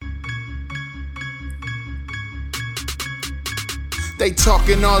They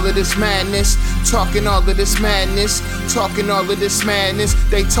talking all of this madness, talking all of this madness, talking all of this madness.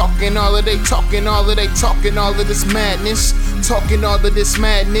 They talking all of this madness, talking all of this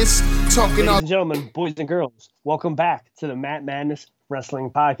madness, talking all. Ladies and gentlemen, boys and girls, welcome back to the Matt Madness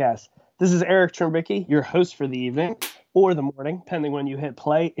Wrestling Podcast. This is Eric Trimbicki, your host for the evening or the morning, depending when you hit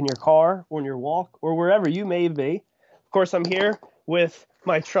play in your car, on your walk, or wherever you may be. Of course, I'm here with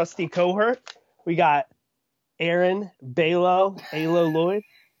my trusty cohort. We got Aaron Balo, Alo Lloyd.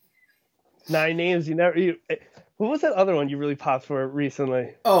 9 names what was that other one you really popped for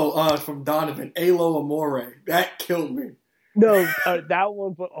recently? From Donovan, Alo Amore. That killed me. No, that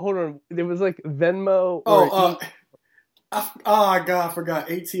one. But hold on, there was like Venmo. I forgot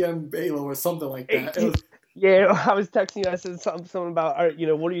ATM Balo or something like that. Yeah, I was texting you. I said something about,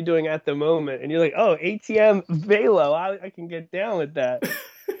 what are you doing at the moment? And you're like, oh, ATM Velo. I can get down with that.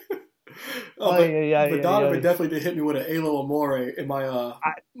 But Donovan definitely did hit me with an Alo Amore in my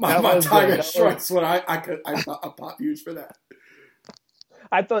Tiger Strikes when I pop huge for that.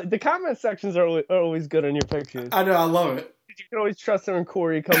 I thought the comment sections are always good on your pictures. I know, I love it. You can always trust her and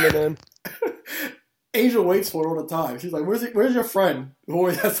Corey coming in. Angel waits for it all the time. She's like, where's your friend who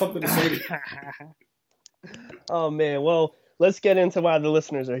always has something to say to you? Oh, man. Well, let's get into why the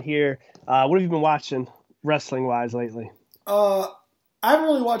listeners are here. What have you been watching wrestling-wise lately? I haven't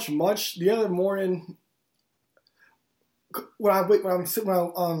really watched much. The other morning, when I'm sitting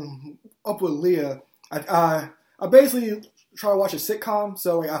up with Leah, I basically try to watch a sitcom.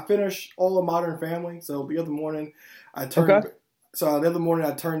 So I finished all of Modern Family. So the other morning, I turned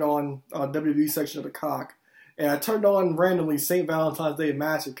on WWE section of the Cock, and I turned on randomly St. Valentine's Day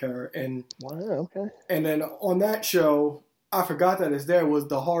Massacre, and wow, okay. And then on that show, I forgot that it's there was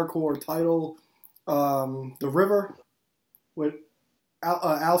the hardcore title, The River, with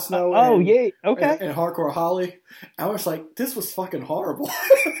Al Snow. And Hardcore Holly. I was like, this was fucking horrible.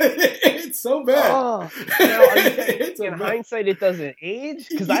 It's so bad. In hindsight, it doesn't age?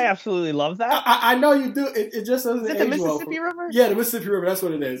 Because I absolutely love that. I know you do. It just doesn't age well. Is it the Mississippi River? Yeah, the Mississippi River. That's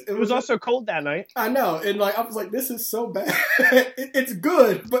what it is. It was also cold that night. I know. And I was like, this is so bad. It's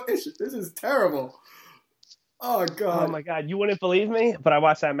good, but this is terrible. Oh, God. Oh, my God. You wouldn't believe me, but I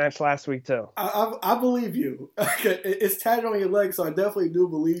watched that match last week, too. I believe you. It's tatted on your leg, so I definitely do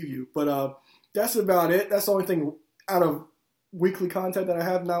believe you. But that's about it. That's the only thing out of weekly content that I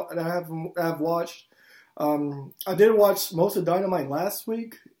have now, that I've watched. I did watch most of Dynamite last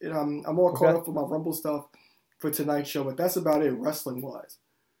week. And, I'm more caught up with my Rumble stuff for tonight's show, but that's about it wrestling-wise.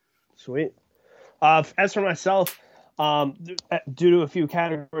 Sweet. As for myself, due to a few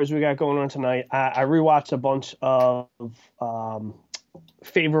categories we got going on tonight, I rewatched a bunch of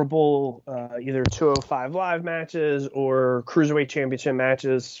favorable either 205 Live matches or Cruiserweight Championship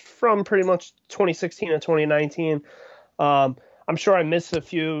matches from pretty much 2016 and 2019. I'm sure I missed a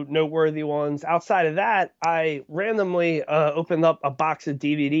few noteworthy ones. Outside of that, I randomly opened up a box of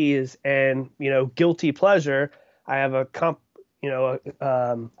DVDs, and guilty pleasure, I have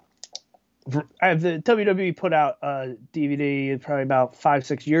I have the WWE put out a DVD probably about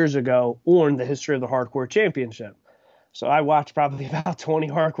 5-6 years ago on the history of the Hardcore Championship. So I watched probably about 20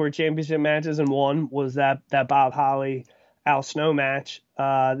 Hardcore Championship matches, and one was that Bob Holly Al Snow match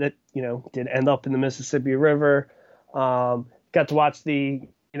that did end up in the Mississippi River. Got to watch the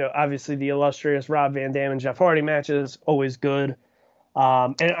obviously the illustrious Rob Van Dam and Jeff Hardy matches, always good.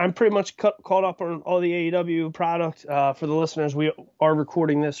 And I'm pretty much caught up on all the AEW product. For the listeners, we are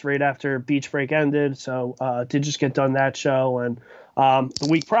recording this right after Beach Break ended, so did just get done that show. And the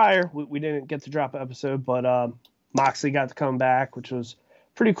week prior, we didn't get to drop an episode, but Moxley got to come back, which was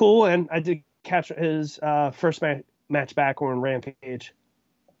pretty cool. And I did catch his first match back on Rampage.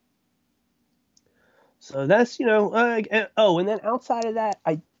 So that's, and then outside of that,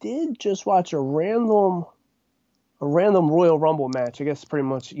 I did just watch a random Royal Rumble match. I guess pretty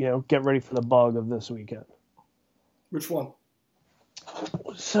much, get ready for the bug of this weekend. Which one?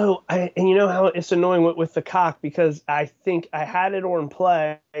 So, you know how it's annoying with the Cock, because I think I had it on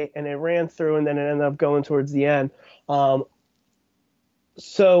play and it ran through and then it ended up going towards the end.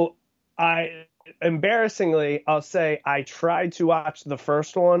 So embarrassingly, I'll say I tried to watch the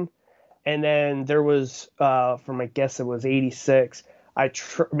first one, and then there was, from I guess it was 86,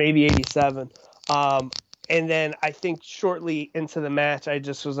 maybe 87. And then I think shortly into the match, I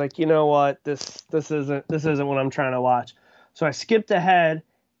just was like, you know what, this isn't what I'm trying to watch. So I skipped ahead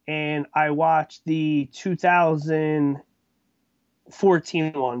and I watched the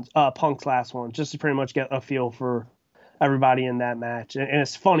 2014 one, Punk's last one, just to pretty much get a feel for everybody in that match. And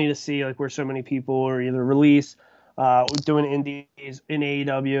it's funny to see where so many people are either released, doing indies in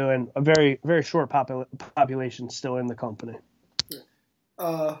AEW, and a very, very short population still in the company.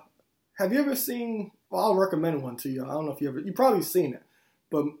 have you ever seen? Well, I'll recommend one to you. I don't know if you've probably seen it,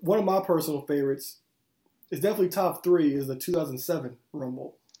 but one of my personal favorites is definitely top 3 is the 2007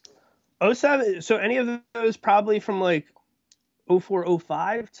 Rumble. '07. So any of those probably from like 04,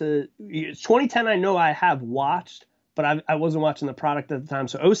 05 to 2010. I know I have watched, but I wasn't watching the product at the time.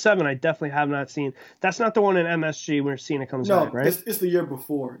 So '07, I definitely have not seen. That's not the one in MSG where Cena comes back, right? It's the year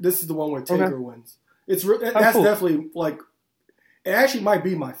before. This is the one where Taker wins. That's cool. Definitely like. It actually might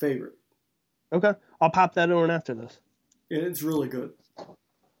be my favorite. Okay, I'll pop that on after this. It's really good.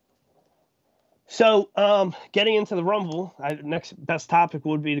 So, getting into the Rumble, next best topic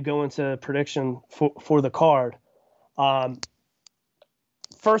would be to go into prediction for the card.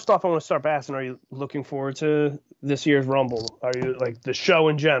 First off, I want to start by asking, are you looking forward to this year's Rumble? Are you like the show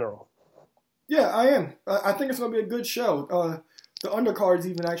in general? Yeah, I am. I think it's going to be a good show. The undercard is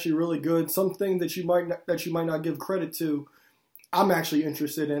even actually really good. Something that you might not give credit to, I'm actually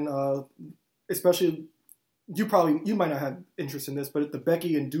interested in. Especially, you might not have interest in this, but the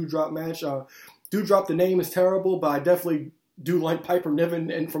Becky and Doudrop match. Doudrop, the name is terrible, but I definitely do like Piper Niven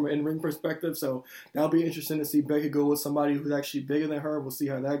and from an in-ring perspective. So that'll be interesting to see Becky go with somebody who's actually bigger than her. We'll see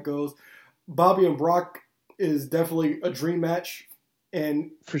how that goes. Bobby and Brock is definitely a dream match,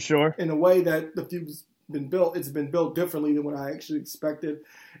 and for sure, in a way that the feud's been built, it's been built differently than what I actually expected.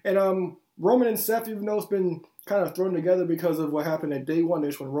 And Roman and Seth, even though it's been kind of thrown together because of what happened at day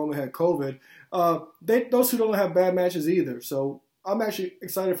one-ish when Roman had COVID, those two don't have bad matches either. So I'm actually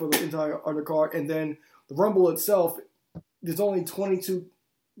excited for the entire undercard. And then the Rumble itself, there's only 22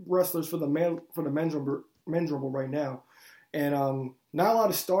 wrestlers for the men's Rumble right now, and not a lot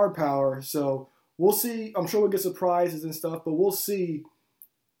of star power. So we'll see. I'm sure we'll get surprises and stuff, but we'll see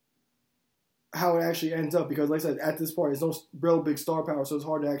how it actually ends up. Because, like I said, at this point, there's no real big star power, so it's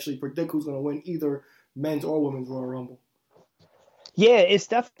hard to actually predict who's going to win either men's or women's Royal Rumble. Yeah, it's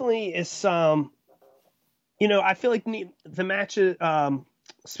definitely I feel like the matches,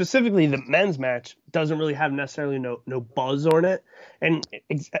 specifically the men's match, doesn't really have necessarily no buzz on it. And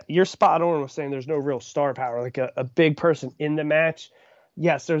you're spot on with saying there's no real star power, like a big person in the match.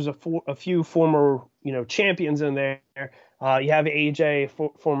 Yes, there's a few former champions in there. You have AJ,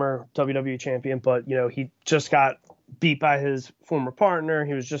 former WWE champion, but he just got beat by his former partner.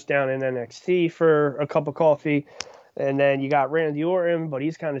 He was just down in NXT for a cup of coffee. And then you got Randy Orton, but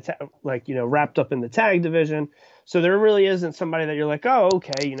he's kind of wrapped up in the tag division. So there really isn't somebody that you're like, oh,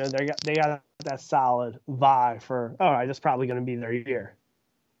 okay, they got that solid vibe for, all right, that's probably going to be their year.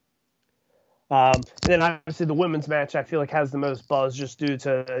 And then obviously the women's match I feel like has the most buzz just due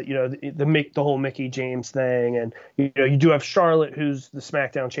to the whole Mickie James thing, and you do have Charlotte, who's the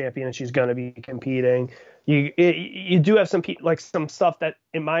SmackDown champion, and she's going to be competing. You do have some stuff that,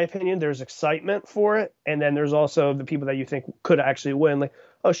 in my opinion, there's excitement for it, and then there's also the people that you think could actually win. Like,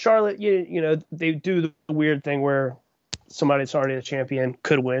 oh, Charlotte, they do the weird thing where somebody that's already a champion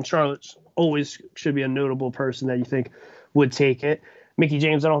could win. Charlotte always should be a notable person that you think would take it. Mickie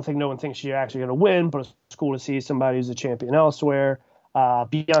James, I don't think no one thinks she's actually going to win, but it's cool to see somebody who's a champion elsewhere.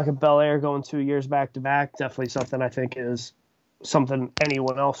 Bianca Belair going 2 years back-to-back, definitely something I think is something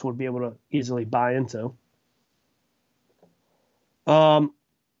anyone else would be able to easily buy into. So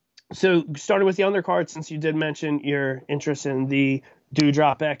starting with the undercard, since you did mention your interest in the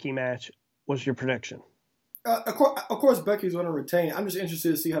Doudrop Becky match, what's your prediction? Of course, Becky's going to retain. I'm just interested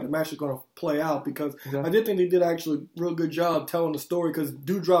to see how the match is going to play out, because I did think they did actually a real good job telling the story, because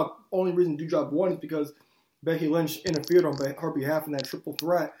only reason Doudrop won is because Becky Lynch interfered on her behalf in that triple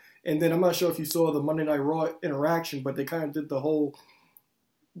threat. And then I'm not sure if you saw the Monday Night Raw interaction, but they kind of did the whole,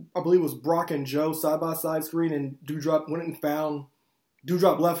 I believe it was Brock and Joe side-by-side screen, and Doudrop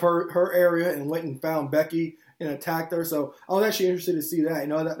left her area and went and found Becky and attacked her. So I was actually interested to see that. I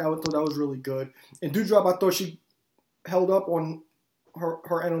thought that was really good. And Doudrop, I thought she held up on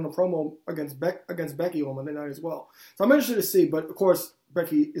her end on the promo against Becky on Monday night as well. So I'm interested to see, but of course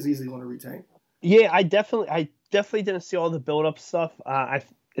Becky is easily going to retain. Yeah, I definitely didn't see all the build-up stuff.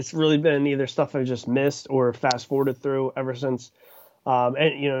 It's really been either stuff I just missed or fast-forwarded through ever since.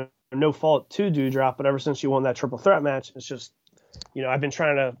 And no fault to Doudrop, but ever since she won that triple threat match, it's just I've been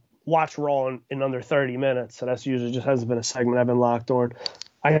trying to watch Raw in under 30 minutes, so that's usually just hasn't been a segment I've been locked on.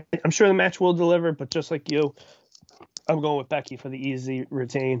 I'm sure the match will deliver, but just like you, I'm going with Becky for the easy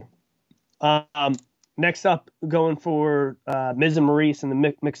retain. Next up, going for Miz and Maurice in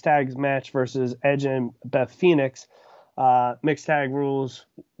the mixed tags match versus Edge and Beth Phoenix. Mixed tag rules.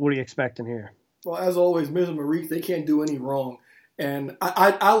 What are you expecting here? Well, as always, Miz and Maurice, they can't do any wrong, and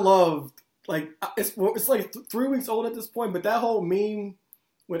I loved, like, it's like 3 weeks old at this point, but that whole meme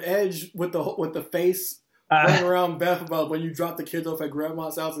with Edge with the face running around Beth about when you drop the kids off at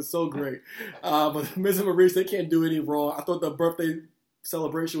grandma's house is so great. But Miz and Maurice, they can't do any wrong. I thought the birthday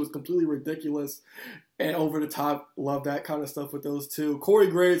celebration was completely ridiculous and over the top. Love that kind of stuff with those two. Corey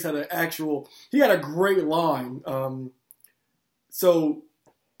Graves had he had a great line. So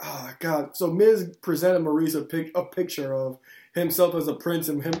Miz presented Maurice a picture of himself as a prince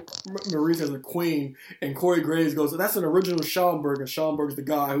and Maurice as a queen, and Corey Graves goes, "That's an original Schaumburg," and Schaumburg's the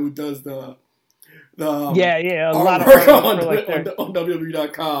guy who does the a lot of artwork on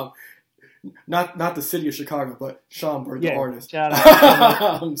WWE.com. Not the city of Chicago, but Schaumburg, the artist. Shout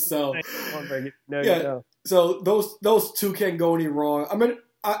out. So those two can't go any wrong. I mean,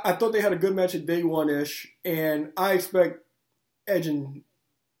 I thought they had a good match at day one-ish, and I expect Edge and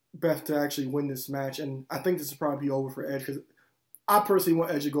Beth to actually win this match, and I think this will probably be over for Edge because I personally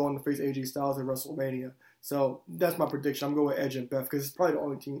want Edge to go on to face AJ Styles at WrestleMania. So that's my prediction. I'm going with Edge and Beth because it's probably the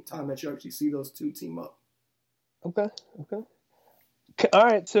only time that you actually see those two team up. Okay. All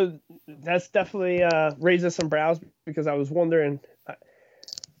right, so that's definitely raises some brows because I was wondering.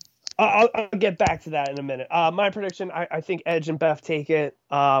 I'll get back to that in a minute. My prediction, I think Edge and Beth take it.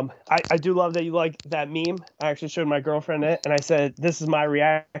 I do love that you like that meme. I actually showed my girlfriend it, and I said, "This is my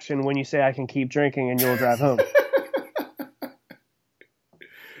reaction when you say I can keep drinking and you'll drive home."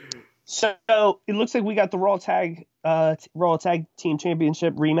 So it looks like we got the Raw Tag Team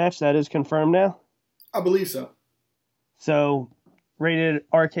Championship rematch. That is confirmed now. I believe so. So, rated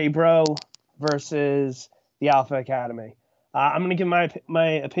RK Bro versus the Alpha Academy. I'm going to give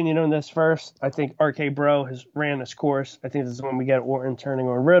my opinion on this first. I think RK Bro has ran its course. I think this is when we get Orton turning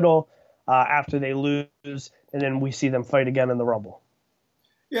on Riddle after they lose, and then we see them fight again in the Rumble.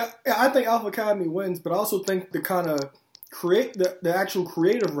 Yeah, I think Alpha Academy wins, but I also think the kind of the actual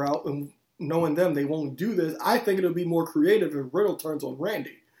creative route, and knowing them, they won't do this. I think it'll be more creative if Riddle turns on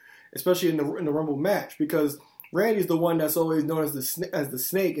Randy, especially in the Rumble match, because Randy's the one that's always known as the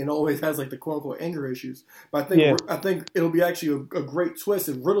snake and always has like the quote unquote anger issues. But I think it'll be actually a great twist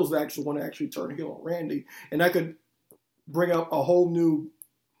if Riddle's the actual one to actually turn heel on Randy, and that could bring up a whole new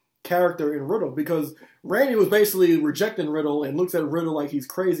character in Riddle, because Randy was basically rejecting Riddle and looks at Riddle like he's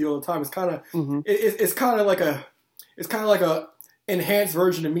crazy all the time. It's kind of it's kind of like a enhanced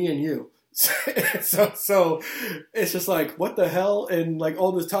version of me and you. So it's just like, what the hell? And like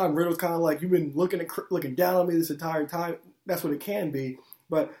all this time, Riddle's kind of like, you've been looking down on me this entire time. That's what it can be.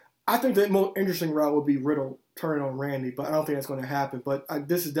 But I think the most interesting route would be Riddle turning on Randy, but I don't think that's going to happen. But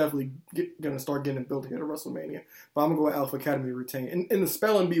this is definitely going to start getting built here at WrestleMania. But I'm going to go with Alpha Academy to retain. And the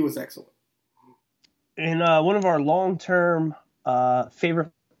spelling bee was excellent. And one of our long-term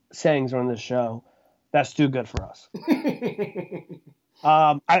favorite sayings on this show, that's too good for us.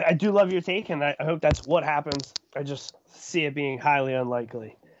 I do love your take, and I hope that's what happens. I just see it being highly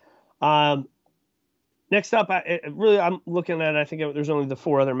unlikely. Next up, I'm looking at, I think there's only the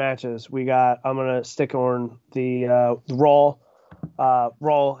 4 other matches we got. I'm going to stick on the Raw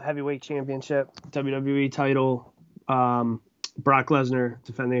Heavyweight Championship, WWE title, Brock Lesnar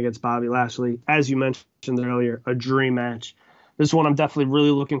defending against Bobby Lashley. As you mentioned earlier, a dream match. This one I'm definitely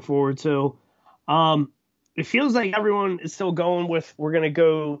really looking forward to. It feels like everyone is still going with, we're going to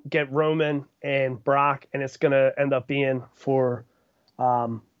go get Roman and Brock, and it's going to end up being for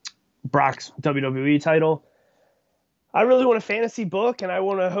Brock's WWE title. I really want a fantasy book, and I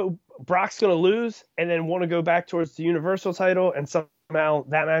want to hope Brock's going to lose and then want to go back towards the Universal title, and somehow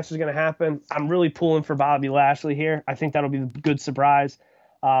that match is going to happen. I'm really pulling for Bobby Lashley here. I think that'll be a good surprise.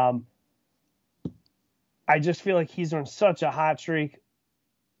 I just feel like he's on such a hot streak.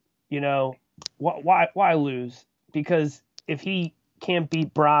 Why lose? Because if he can't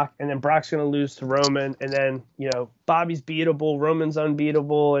beat Brock, and then Brock's going to lose to Roman, and then Bobby's beatable, Roman's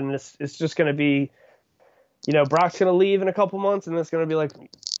unbeatable, and it's just going to be, Brock's going to leave in a couple months, and it's going to be like,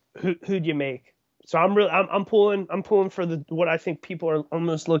 who'd you make? So I'm pulling for what I think people are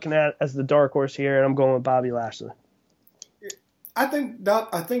almost looking at as the dark horse here, and I'm going with Bobby Lashley. I think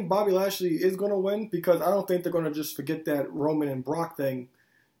Bobby Lashley is going to win, because I don't think they're going to just forget that Roman and Brock thing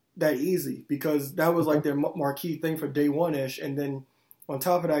that easy, because that was like their marquee thing for day one-ish, and then on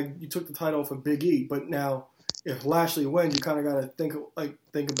top of that, you took the title for Big E. But now, if Lashley wins, you kind of got to think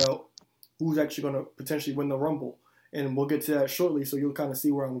about who's actually going to potentially win the Rumble, and we'll get to that shortly, so you'll kind of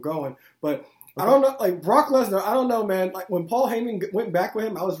see where I'm going. But I don't know, like Brock Lesnar, I don't know, man. Like when Paul Heyman went back with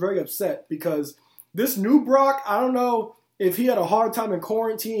him, I was very upset, because this new Brock, I don't know if he had a hard time in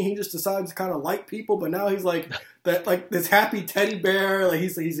quarantine, he just decided to kind of like people, but now he's like that, like this happy teddy bear. Like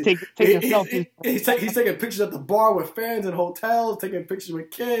he's taking pictures at the bar with fans in hotels, taking pictures with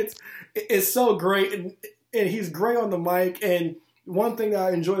kids. It's so great, and he's great on the mic. And one thing that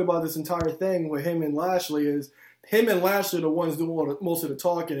I enjoy about this entire thing with him and Lashley is him and Lashley are the ones doing most of the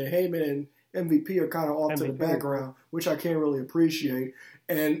talking, and Heyman and MVP are kind of off to the background, which I can't really appreciate.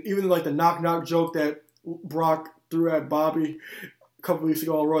 And even like the knock joke that Brock threw at Bobby a couple weeks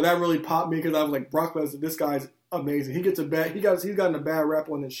ago on Raw, that really popped me because I was like, Brock Lesnar, this guy's amazing. He's gotten a bad rap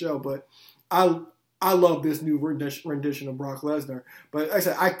on the show, but I love this new rendition of Brock Lesnar. But like I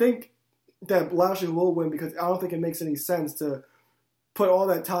said, I think that Lashley will win because I don't think it makes any sense to put all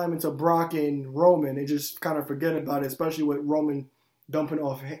that time into Brock and Roman and just kind of forget about it, especially with Roman dumping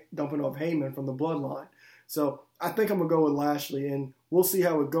off Heyman from the bloodline. So I think I'm gonna go with Lashley, and we'll see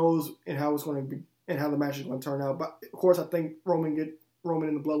how it goes and how it's going to be and how the match is going to turn out. But of course, I think Roman in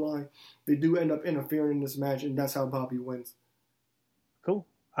the bloodline, they do end up interfering in this match, and that's how Bobby wins. Cool.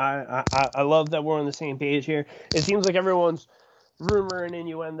 I love that we're on the same page here. It seems like everyone's rumor and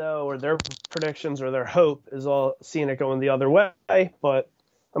innuendo or their predictions or their hope is all seeing it going the other way, but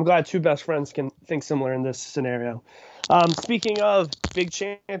I'm glad two best friends can think similar in this scenario. Speaking of big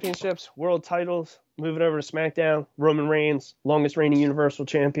championships, world titles, moving over to SmackDown, Roman Reigns, longest reigning Universal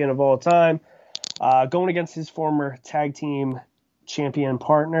Champion of all time, going against his former tag team champion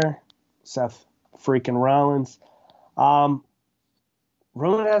partner, Seth freaking Rollins.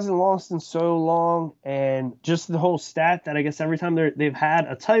 Roman hasn't lost in so long, and just the whole stat that I guess every time they've had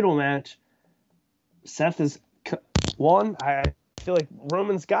a title match, Seth has won. I feel like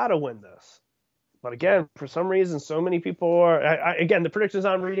Roman's got to win this. But again, for some reason, so many people are, again, the predictions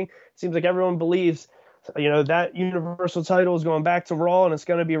I'm reading, it seems like everyone believes, that Universal title is going back to Raw and it's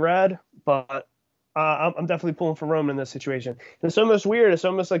going to be red, but I'm definitely pulling for Roman in this situation. It's almost weird. It's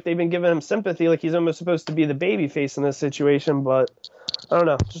almost like they've been giving him sympathy, like he's almost supposed to be the baby face in this situation, but I don't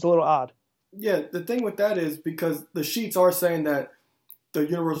know, just a little odd. Yeah, the thing with that is because the sheets are saying that the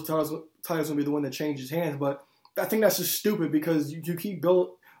Universal title's going to be the one that changes hands, but I think that's just stupid because you keep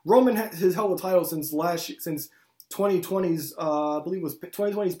building. Roman has held the title since 2020's, I believe it was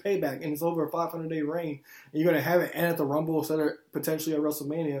 2020's Payback, and it's over a 500-day reign. And you're going to have it end at the Rumble instead of potentially at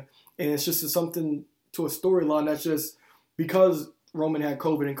WrestleMania. And it's just something to a storyline that's just because Roman had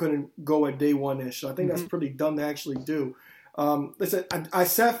COVID and couldn't go at day one-ish. So I think that's pretty dumb to actually do. Listen,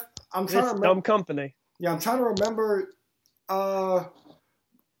 Seth, I'm trying to remember. Dumb company. Yeah, I'm trying to remember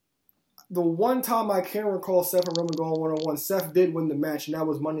the one time I can recall Seth and Roman going one-on-one. Seth did win the match, and that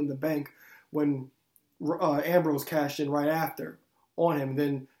was Money in the Bank when Ambrose cashed in right after on him.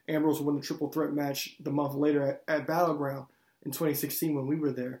 Then Ambrose won the triple threat match the month later at Battleground in 2016 when we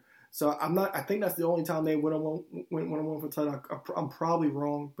were there. So I think that's the only time they went on for the title. I'm probably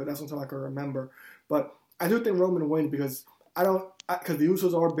wrong, but that's the only time I can remember. But I do think Roman wins because because the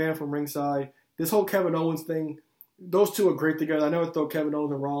Usos are banned from ringside. This whole Kevin Owens thing, those two are great together. I never thought Kevin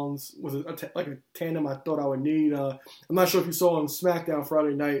Owens and Rollins was like a tandem I thought I would need. I'm not sure if you saw on SmackDown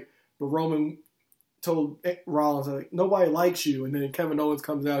Friday night, but Roman told Rollins, like, nobody likes you. And then Kevin Owens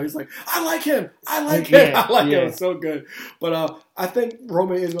comes out. He's like, I like him. I like him. It's so good. But I think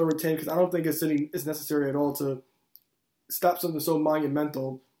Roman is going to retain because I don't think it's necessary at all to stop something so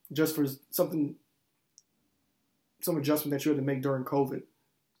monumental just for some adjustment that you had to make during COVID.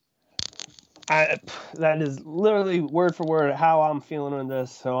 That is literally word for word how I'm feeling on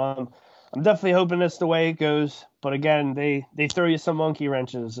this. So I'm definitely hoping that's the way it goes. But again, they throw you some monkey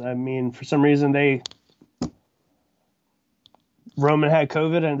wrenches. I mean, for some reason Roman had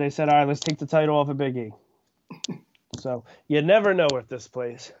COVID and they said, all right, let's take the title off of Big E. So you never know with this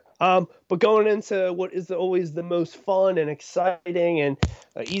place. But going into what is always the most fun and exciting and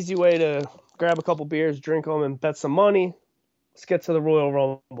an easy way to grab a couple beers, drink them, and bet some money. Let's get to the Royal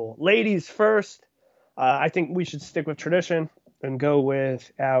Rumble. Ladies first. I think we should stick with tradition and go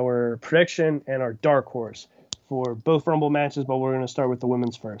with our prediction and our dark horse for both Rumble matches, but we're going to start with the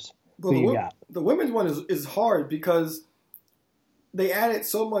women's first. Well, Who you got? The women's one is hard because they added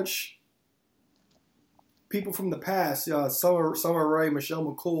so much people from the past. Summer Rae, Michelle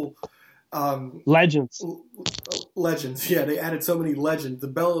McCool. Legends. Legends, yeah. They added so many legends. The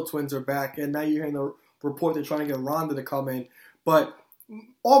Bella twins are back, and now you're hearing the report they're trying to get Ronda to come in. But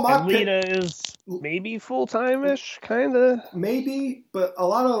all my Lita is maybe full-time-ish, kind of. Maybe, but a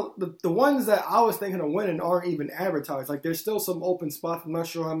lot of the ones that I was thinking of winning aren't even advertised. Like, there's still some open spots. I'm not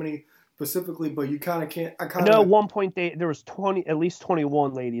sure how many specifically, but you kind of can't. I know at one point there was at least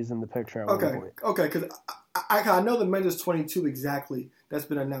 21 ladies in the picture. Okay, because I know the men's is 22 exactly. That's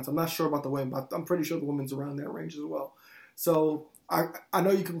been announced. I'm not sure about the women, but I'm pretty sure the women's around that range as well. So I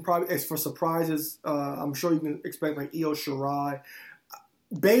know you can probably, as for surprises, I'm sure you can expect like Io Shirai.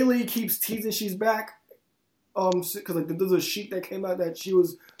 Bayley keeps teasing she's back. Because like there's a sheet that came out that she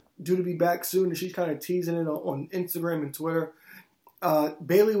was due to be back soon, and she's kind of teasing it on Instagram and Twitter.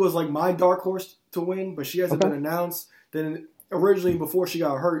 Bailey was like my dark horse to win, but she hasn't been announced. Then originally, before she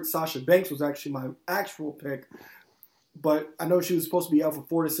got hurt, Sasha Banks was actually my actual pick. But I know she was supposed to be out for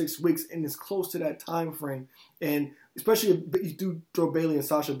 4 to 6 weeks, and it's close to that time frame. And especially if you do throw Bailey and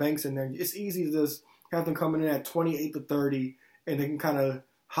Sasha Banks in there, it's easy to just have them coming in at 28 to 30, and they can kind of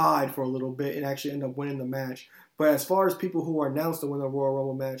hide for a little bit and actually end up winning the match. But as far as people who are announced to win the Royal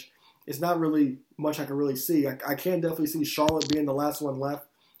Rumble match, it's not really much I can really see. I can definitely see Charlotte being the last one left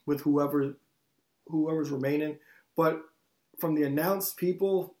with whoever's remaining. But from the announced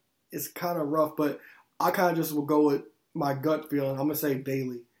people, it's kind of rough. But I kind of just will go with my gut feeling. I'm going to say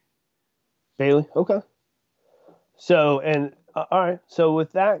Bailey. Bailey? Okay. So, and all right. So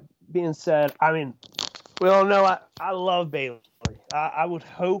with that being said, I mean, we all know I love Bailey. I would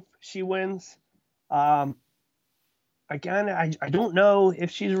hope she wins. Again, I don't know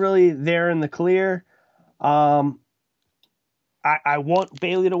if she's really there in the clear. I want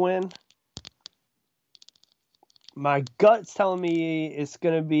Bailey to win. My gut's telling me it's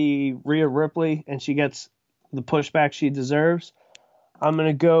going to be Rhea Ripley, and she gets the pushback she deserves. I'm going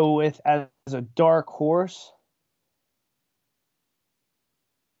to go with, as a dark horse,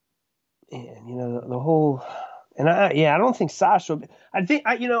 and the whole, and I don't think Sasha.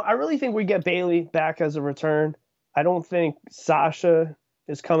 I really think we get Bailey back as a return. I don't think Sasha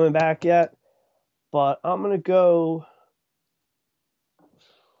is coming back yet, but I'm going to go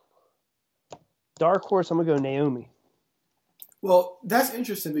dark horse. I'm going to go Naomi. Well, that's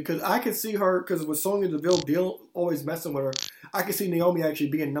interesting because I could see her, because with Sonya Deville always messing with her, I could see Naomi actually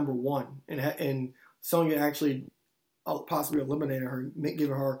being number one and Sonya actually possibly eliminating her,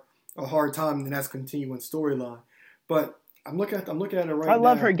 giving her a hard time, and that's continuing storyline. But I'm looking at it right now. I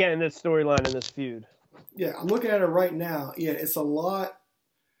love her getting this storyline in this feud. Yeah, I'm looking at it right now. Yeah, it's a lot.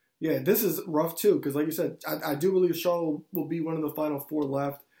 Yeah, this is rough too because, like you said, I do believe Charlotte will be one of the final 4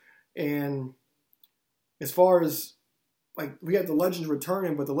 left. And as far as like we have the Legends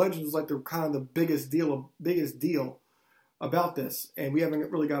returning, but the Legends is like the kind of the biggest deal about this, and we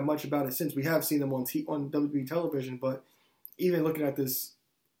haven't really got much about it since. We have seen them on WWE television, but even looking at this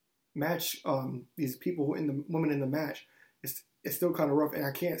match, these people women in the match, it's still kind of rough, and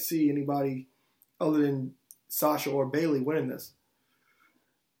I can't see anybody other than Sasha or Bailey winning this.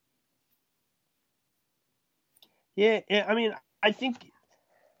 Yeah, I mean, I think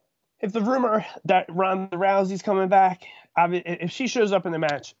if the rumor that Ronda Rousey's coming back, if she shows up in the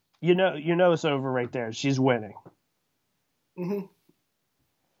match, you know it's over right there. She's winning. Mm-hmm.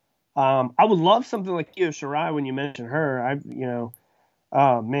 I would love something like Io Shirai when you mention her.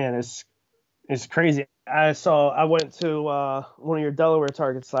 Oh man, it's crazy. I went to one of your Delaware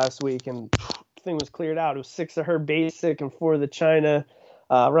targets last week, and the thing was cleared out. It was 6 of her basic and 4 of the China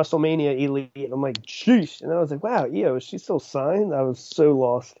WrestleMania Elite. And I'm like, sheesh. And I was like, wow, Io, is she still signed? I was so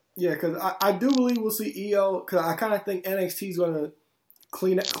lost. Yeah, because I do believe we'll see Io, because I kind of think NXT is going to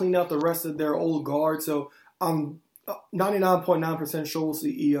clean out the rest of their old guard. So I'm 99.9% sure we'll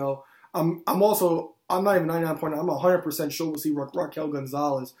see Io. I'm not even 99.9%. I'm 100% sure we'll see Raquel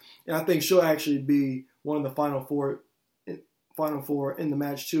Gonzalez, and I think she'll actually be one of the final four in the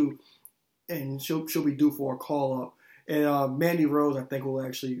match too, and she'll be due for a call up. And Mandy Rose, I think, will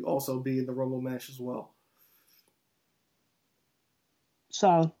actually also be in the Rumble match as well.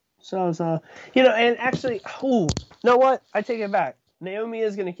 So, and actually, you know what? I take it back. Naomi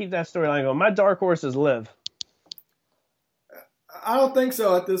is going to keep that storyline going. My dark horse is Liv. I don't think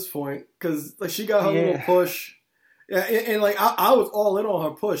so at this point, because like she got her little push. Yeah, and like I was all in on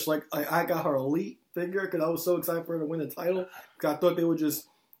her push. Like I got her elite figure because I was so excited for her to win the title. Because I thought they would just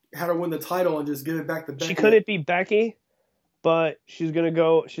have her win the title and just give it back to Becky. She couldn't beat Becky, but she's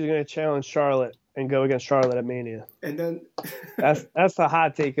gonna challenge Charlotte and go against Charlotte at Mania. And then that's the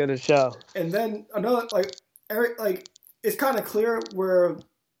hot take of the show. And then another it's kind of clear where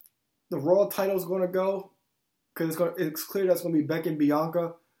the Raw title is going to go, because it's clear that's going to be Becky and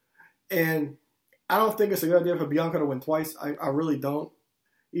Bianca, and I don't think it's a good idea for Bianca to win twice. I really don't.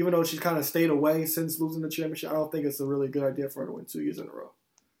 Even though she's kind of stayed away since losing the championship, I don't think it's a really good idea for her to win 2 years in a row.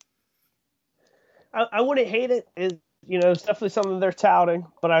 I wouldn't hate it. It's definitely something they're touting,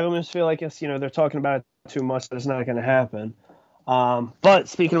 but I almost feel like they're talking about it too much that it's not going to happen. But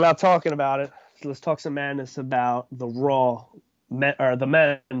speaking about talking about it, let's talk some madness about the the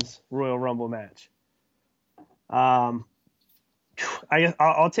men's Royal Rumble match. I'll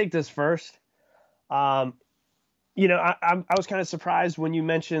take this first. I was kind of surprised when you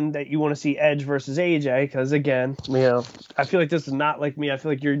mentioned that you want to see Edge versus AJ, because again, I feel like this is not like me. I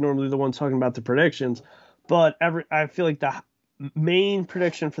feel like you're normally the one talking about the predictions, but I feel like the main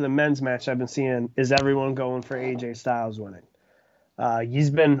prediction for the men's match I've been seeing is everyone going for AJ Styles winning. He's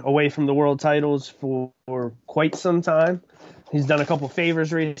been away from the world titles for quite some time. He's done a couple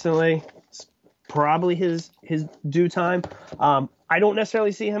favors recently. It's probably his due time. I don't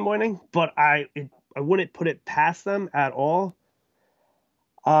necessarily see him winning, but I wouldn't put it past them at all.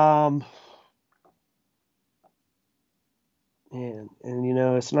 And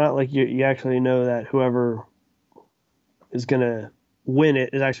it's not like you actually know that whoever is going to win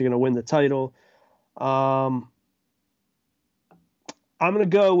it is actually going to win the title. I'm going to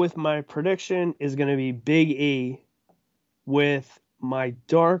go with my prediction is going to be Big E, with my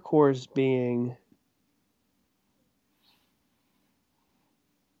dark horse being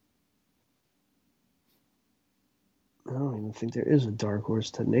I don't even think there is a dark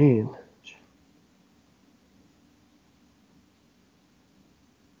horse to name.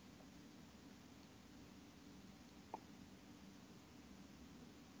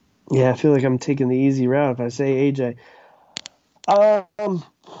 Yeah, I feel like I'm taking the easy route if I say AJ. I'm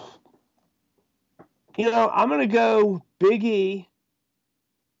going to go Big E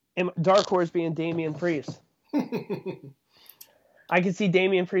and dark horse being Damian Priest. I could see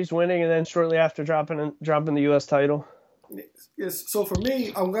Damian Priest winning and then shortly after dropping the U.S. title. Yes. So for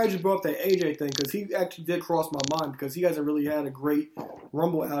me, I'm glad you brought up that AJ thing because he actually did cross my mind because he hasn't really had a great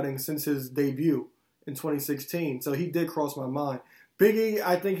Rumble outing since his debut in 2016. So he did cross my mind. Big E,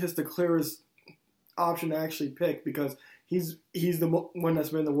 I think, is the clearest option to actually pick because he's the one that's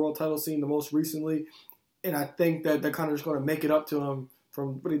been in the world title scene the most recently, and I think that they're kind of just going to make it up to him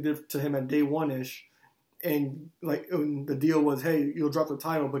from what he did to him at day one-ish. And the deal was, hey, you'll drop the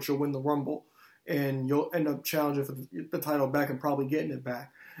title, but you'll win the Rumble, and you'll end up challenging for the title back and probably getting it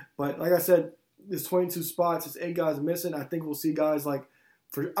back. But like I said, there's 22 spots, there's 8 guys missing. I think we'll see guys I'm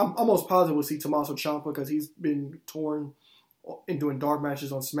almost positive we'll see Tommaso Ciampa because he's been torn in doing dark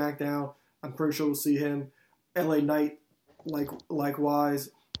matches on SmackDown. I'm pretty sure we'll see him. LA Knight, likewise.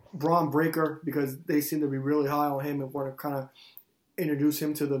 Braun Breaker, because they seem to be really high on him and want to kind of introduce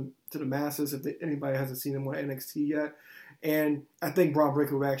him to the masses if anybody hasn't seen him on NXT yet. And I think Braun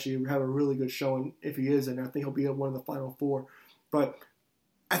Breaker will actually have a really good showing if he is, and I think he'll be one of the final 4. But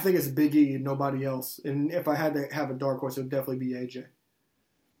I think it's Big E and nobody else. And if I had to have a dark horse, it would definitely be AJ.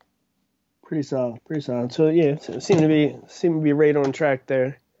 Pretty solid. So yeah, seem to be right on track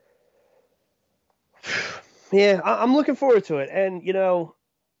there. Yeah, I'm looking forward to it, and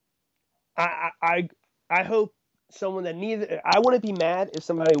I hope someone that I wouldn't be mad if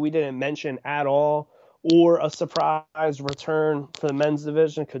somebody we didn't mention at all or a surprise return for the men's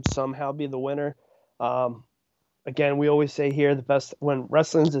division could somehow be the winner. Again, we always say here the best when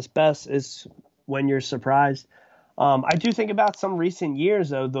wrestling's its best is when you're surprised. I do think about some recent years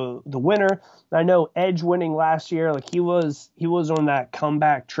though. The winner, I know Edge winning last year, like he was on that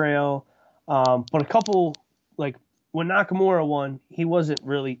comeback trail. But a couple when Nakamura won, he wasn't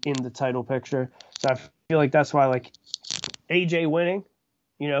really in the title picture. So I feel like that's why AJ winning,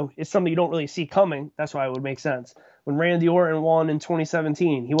 it's something you don't really see coming. That's why it would make sense. When Randy Orton won in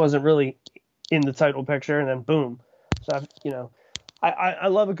 2017, he wasn't really in the title picture, and then boom. So I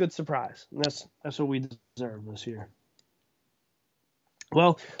love a good surprise. And that's what we deserve this year.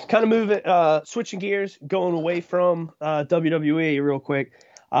 Well, kind of switching gears, going away from WWE real quick.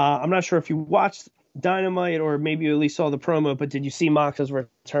 I'm not sure if you watched Dynamite or maybe you at least saw the promo, but did you see Mox's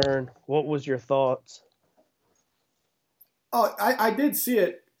return? What was your thoughts? Oh, I did see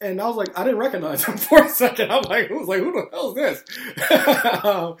it, and I was like, I didn't recognize him for a second. I'm like, who the hell is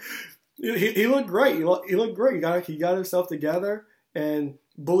this? He looked great. He looked great. He got himself together, and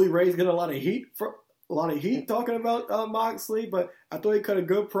Bully Ray's getting a lot of heat talking about Moxley, but I thought he cut a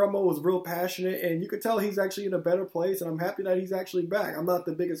good promo, was real passionate, and you could tell he's actually in a better place, and I'm happy that he's actually back. I'm not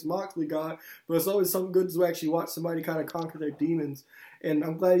the biggest Moxley guy, but it's always something good to actually watch somebody kind of conquer their demons, and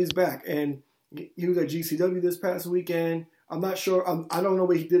I'm glad he's back. And he was at GCW this past weekend. I'm not sure. I don't know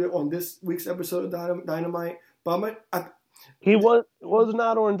what he did it on this week's episode of Dynamite, but he was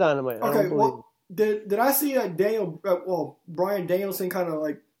not on Dynamite. Okay, well, did I see Bryan Danielson kind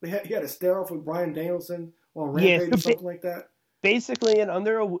of he had a stare off with Bryan Danielson on Rampage or something like that? Basically, he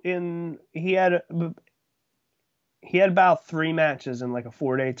had about 3 matches in like a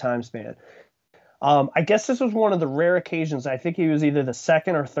 4-day time span. I guess this was one of the rare occasions. I think he was either the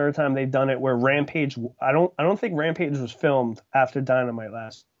second or third time they've done it where Rampage. I don't think Rampage was filmed after Dynamite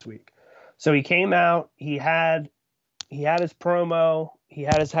last week. So he came out. He had his promo. He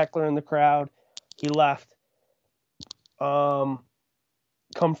had his heckler in the crowd. He left.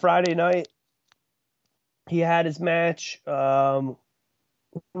 Come Friday night, he had his match. Who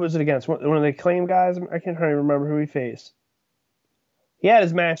was it against? One of the Acclaim guys? I can't really remember who he faced. He had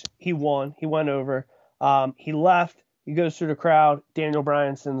his match. He won. He went over. He left. He goes through the crowd. Daniel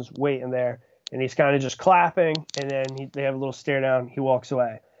Bryanson's waiting there, and he's kind of just clapping, and then they have a little stare down. He walks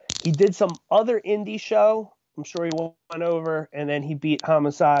away. He did some other indie show. I'm sure he went over, and then he beat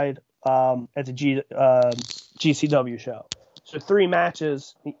Homicide at the GCW show. So 3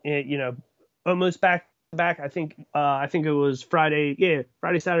 matches, almost back to back. I think it was Friday,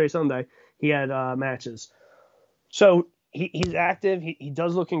 Saturday, Sunday. He had matches. So he's active. He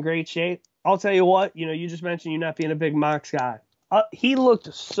does look in great shape. I'll tell you what, you just mentioned you not being a big Mox guy. He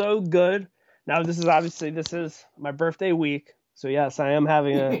looked so good. Now, this is my birthday week. So, yes, I am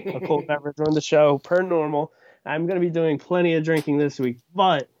having a cold beverage on the show per normal. I'm going to be doing plenty of drinking this week.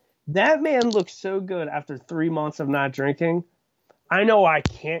 But that man looks so good after 3 months of not drinking. I know I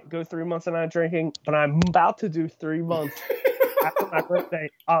can't go 3 months of not drinking, but I'm about to do 3 months after my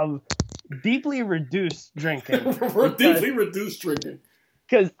birthday of deeply reduced drinking. Deeply reduced drinking.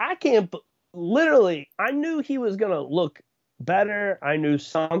 Because I can't – literally, I knew he was going to look better. I knew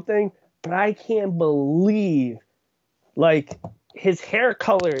something, but I can't believe – like, his hair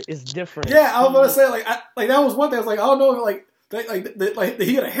color is different. Yeah, I was gonna say like that was one thing. I was like, I don't know, like did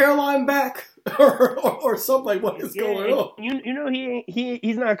he get a hairline back or something? Like, what is going on?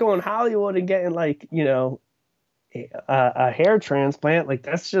 He's not going Hollywood and getting like a hair transplant. Like,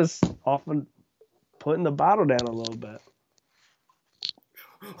 that's just often putting the bottle down a little bit.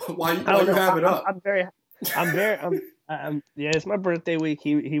 Why you have it up? It's my birthday week.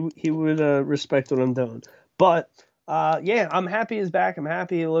 He would respect what I'm doing, but. I'm happy he's back. I'm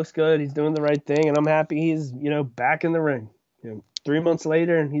happy he looks good. He's doing the right thing, and I'm happy he's back in the ring. 3 months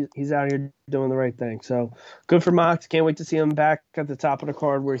later, and he's out here doing the right thing. So good for Mox. Can't wait to see him back at the top of the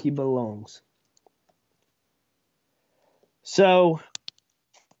card where he belongs. So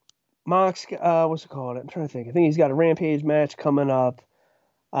Mox, what's it called? I'm trying to think. I think he's got a Rampage match coming up.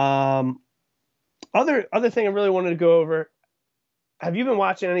 Other thing I really wanted to go over. Have you been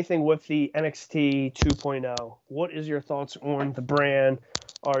watching anything with the NXT 2.0? What is your thoughts on the brand?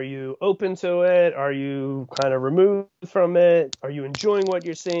 Are you open to it? Are you kind of removed from it? Are you enjoying what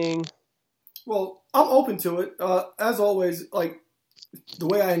you're seeing? Well, I'm open to it. As always, like the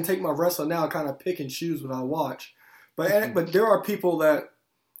way I take my wrestling now, I kind of pick and choose what I watch. But there are people that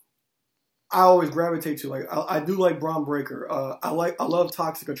I always gravitate to. Like I do like Braun Breaker. I love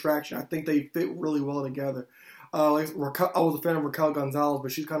Toxic Attraction. I think they fit really well together. I was a fan of Raquel Gonzalez,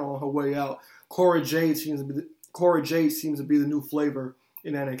 but she's kind of on her way out. Cora Jade seems to be the new flavor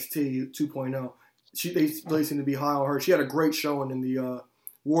in NXT 2.0. They really seem to be high on her. She had a great showing in the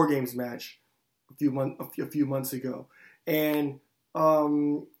War Games match a few months ago. And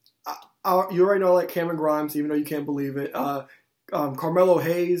you already know I like Cameron Grimes, even though you can't believe it. Carmelo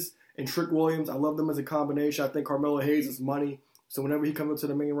Hayes and Trick Williams, I love them as a combination. I think Carmelo Hayes is money, so whenever he comes up to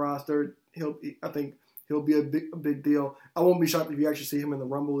the main roster, he'll be a big deal. I won't be shocked if you actually see him in the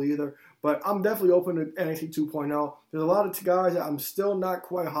Rumble either. But I'm definitely open to NXT 2.0. There's a lot of guys that I'm still not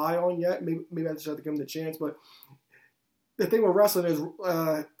quite high on yet. Maybe I just have to give them the chance. But the thing with wrestling is,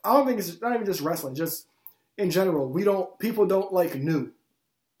 I don't think it's not even just wrestling. Just in general, people don't like new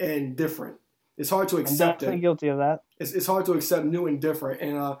and different. It's hard to accept it. I'm definitely guilty of that. It's hard to accept new and different.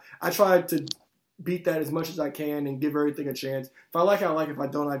 And I try to beat that as much as I can and give everything a chance. If I like it, I like it. If I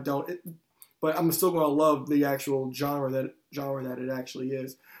don't, I don't. But I'm still going to love the actual genre that it actually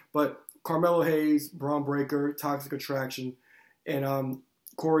is. But Carmelo Hayes, Braun Breaker, Toxic Attraction, and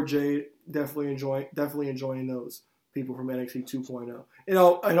Cora Jade, definitely enjoying those people from NXT 2.0.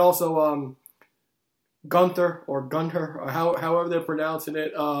 And also Gunther, or however they're pronouncing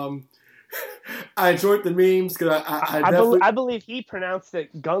it. I enjoyed the memes because I believe he pronounced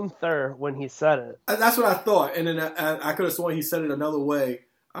it Gunther when he said it. That's what I thought, and then I could have sworn he said it another way.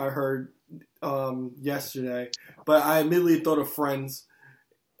 I heard yesterday, but I immediately thought of Friends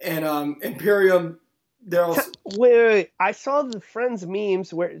and Imperium. They're also wait. I saw the Friends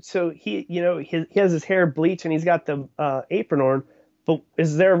memes where he has his hair bleached and he's got the apron on. But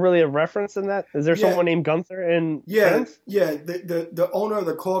is there really a reference in that? Is there someone named Gunther in Friends? Yeah. The owner of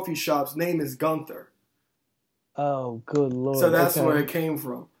the coffee shop's name is Gunther. Oh, good lord! So that's where it came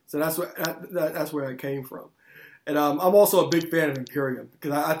from. That's where it came from. And I'm also a big fan of Imperium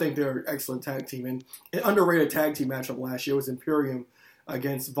because I think they're an excellent tag team. And an underrated tag team matchup last year was Imperium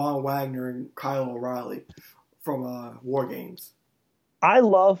against Von Wagner and Kyle O'Reilly from War Games. I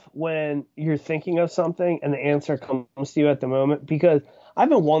love when you're thinking of something and the answer comes to you at the moment, because I've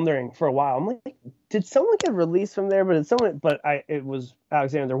been wondering for a while. I'm like, did someone get released from there? It was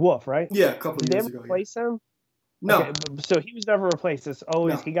Alexander Wolf, right? Yeah, a couple of years ago. Did they replace him? No. Okay, so he was never replaced.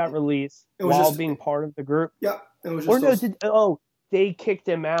 He got released while being part of the group. Yeah. It was just they kicked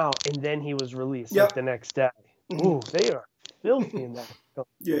him out and then he was released the next day. Ooh, they are filthy in that.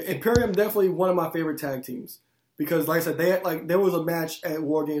 Yeah, Imperium definitely one of my favorite tag teams because, like I said, there was a match at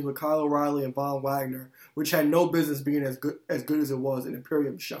War Games with Kyle O'Reilly and Von Wagner, which had no business being as good as it was, and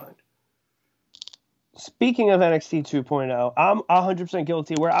Imperium shined. Speaking of NXT 2.0, I'm 100%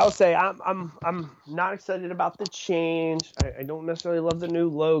 guilty. Where I'll say I'm not excited about the change. I don't necessarily love the new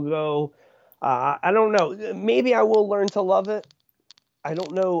logo. I don't know. Maybe I will learn to love it. I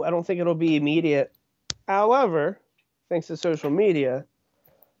don't know. I don't think it'll be immediate. However, thanks to social media,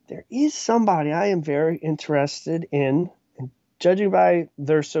 there is somebody I am very interested in. And judging by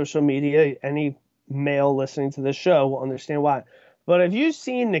their social media, any male listening to this show will understand why. But have you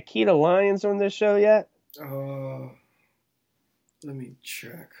seen Nikita Lyons on this show yet? Let me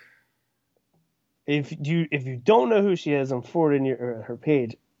check. If you don't know who she is, I'm forwarding her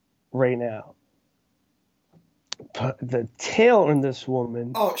page right now. But the tail on this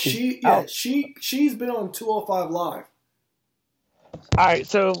woman. Oh, she's been on 205 Live. All right,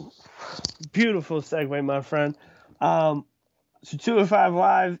 so beautiful segue, my friend. So 205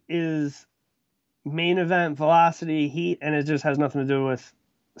 Live is main event Velocity Heat, and it just has nothing to do with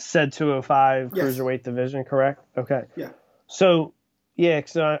said 205 Cruiserweight division, correct? Okay. Yeah. So, yeah,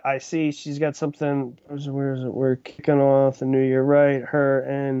 so I see she's got something. Where is it? We're kicking off the new year, right? Her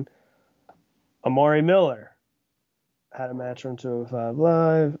and Amari Miller had a match on 205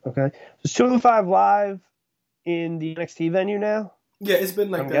 Live. Okay. So 205 Live in the NXT venue now? Yeah, it's been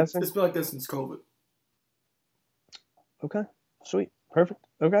like I'm that. guessing? It's been like that since COVID. Okay. Sweet. Perfect.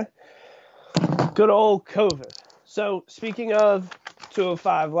 Okay. Good old COVID. So, speaking of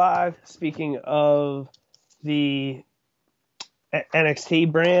 205 Live, speaking of the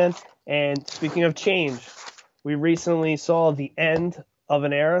NXT brand, and speaking of change, we recently saw the end of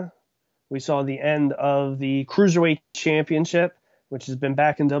an era. We saw the end of the Cruiserweight Championship, which has been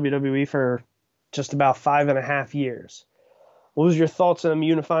back in WWE for just about 5.5 years. What was your thoughts on them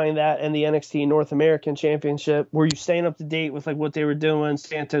unifying that and the NXT North American Championship? Were you staying up to date with like what they were doing?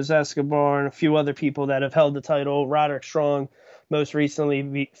 Santos Escobar and a few other people that have held the title. Roderick Strong, most recently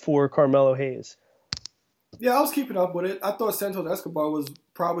before Carmelo Hayes. Yeah, I was keeping up with it. I thought Santos Escobar was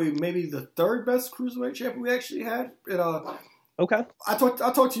probably maybe the third best Cruiserweight champion we actually had. Okay. I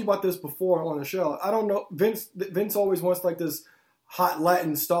talked to you about this before on the show. I don't know. Vince always wants like this hot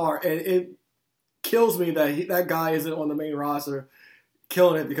Latin star, and it kills me that that guy isn't on the main roster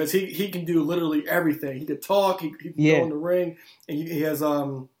killing it because he can do literally everything. He could talk, he can go in the ring, and he has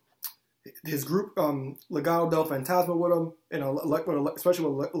his group Legado del Fantasma with him, and especially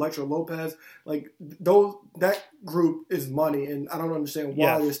with Elektra Lopez. Like that group is money, and I don't understand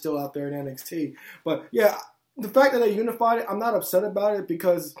why they're still out there in NXT. But yeah, the fact that they unified it, I'm not upset about it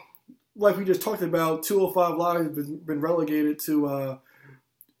because, like we just talked about, 205 Live has been relegated to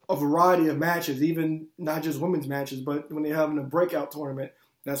a variety of matches, even not just women's matches, but when they're having a breakout tournament,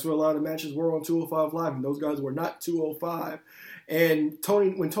 that's where a lot of the matches were on 205 Live, and those guys were not 205. And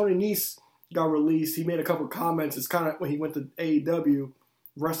when Tony Nese got released, he made a couple of comments. It's kind of when he went to AEW,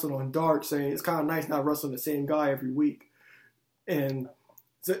 wrestling on Dark, saying it's kind of nice not wrestling the same guy every week. And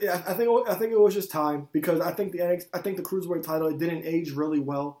so I think it was just time because I think the Cruiserweight title, it didn't age really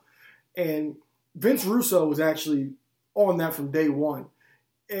well, and Vince Russo was actually on that from day one.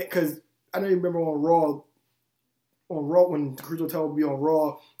 Because I don't even remember on Raw when the Cruiserweight title would be on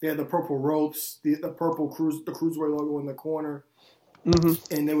Raw, they had the purple ropes, the purple Cruiserweight logo in the corner,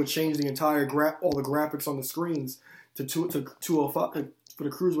 and they would change the entire all the graphics on the screens to 205 for the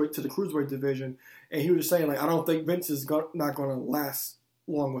Cruiserweight division. And he was just saying like, I don't think Vince is not going to last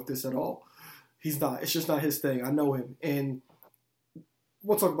long with this at all. He's not. It's just not his thing. I know him, and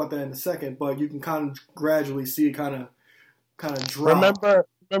we'll talk about that in a second. But you can kind of gradually see it kind of drop.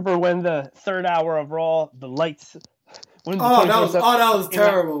 Remember when the third hour of Raw, the lights... that was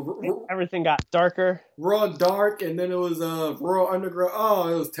terrible. Everything got darker. Raw dark, and then it was Raw Underground. Oh,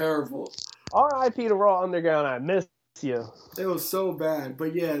 it was terrible. R.I.P. to Raw Underground. I miss you. It was so bad.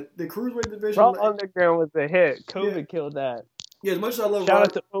 But yeah, the Cruiserweight division... Raw Underground was a hit. COVID killed that. Yeah, as much as I love... Shout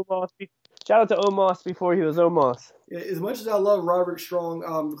out to Omos before he was Omos. Yeah, as much as I love Roderick Strong,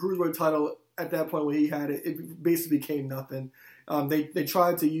 the Cruiserweight title, at that point when he had it, it basically became nothing. They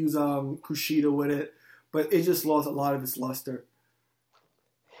tried to use Kushida with it, but it just lost a lot of its luster.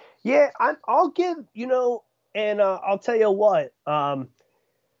 Yeah, I'll give, and I'll tell you what,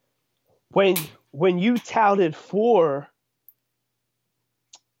 when you touted for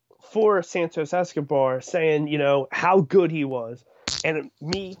Santos Escobar, saying, how good he was, and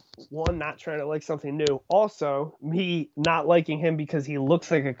me, one, not trying to like something new, also me not liking him because he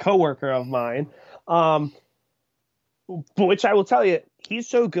looks like a coworker of mine, which I will tell you, he's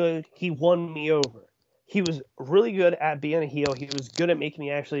so good, he won me over. he was really good at being a heel. He was good at making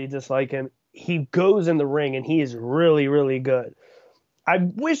me actually dislike him. He goes in the ring, and he is really, really good. I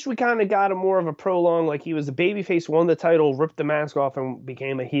wish we kind of got him more of a prolong, like he was a babyface, won the title, ripped the mask off, and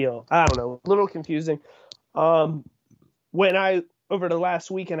became a heel. I don't know, a little confusing. Over the last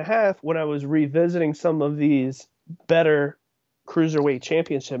week and a half, when I was revisiting some of these better Cruiserweight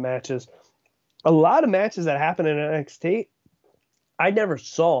Championship matches, a lot of matches that happened in NXT, I never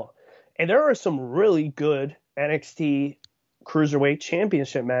saw. And there are some really good NXT Cruiserweight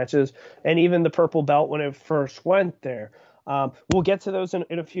Championship matches, and even the Purple Belt when it first went there. We'll get to those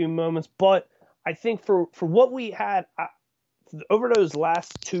in a few moments, but I think for what we had over those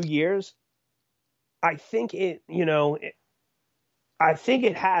last 2 years, I think it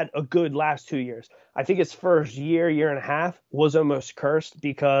had a good last 2 years. I think its first year and a half was almost cursed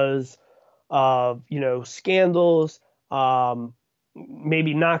because of, scandals,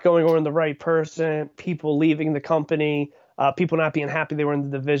 maybe not going on the right person, people leaving the company, people not being happy they were in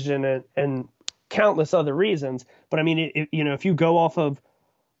the division, and countless other reasons. But I mean, if you go off of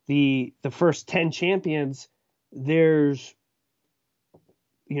the first 10 champions, there's,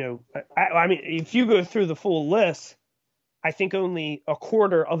 if you go through the full list, I think only a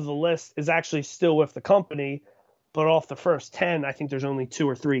quarter of the list is actually still with the company. But off the first 10, I think there's only 2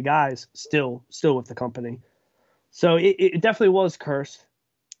 or 3 guys still with the company. So it definitely was cursed.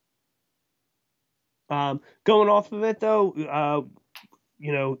 Going off of it, though,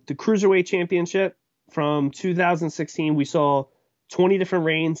 the Cruiserweight Championship from 2016, we saw 20 different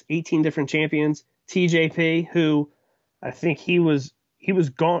reigns, 18 different champions. TJP, who I think he was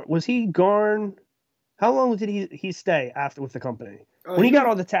gone. Was he gone? How long did he stay after with the company? When he got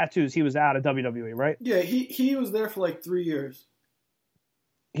all the tattoos, he was out of WWE, right? Yeah, he was there for like 3 years.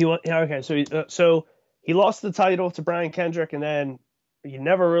 Okay. So he lost the title to Brian Kendrick, and then you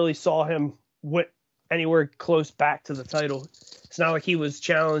never really saw him anywhere close back to the title. It's not like he was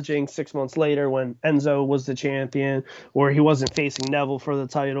challenging 6 months later when Enzo was the champion, or he wasn't facing Neville for the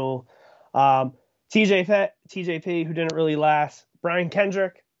title. TJP, who didn't really last. Brian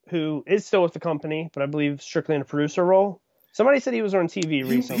Kendrick, who is still with the company, but I believe strictly in a producer role. Somebody said he was on TV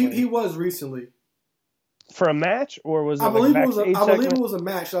recently. He was recently. For a match, or was it I believe it segment? It was a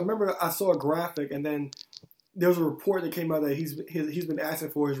match. I remember I saw a graphic, and then there was a report that came out that he's been asking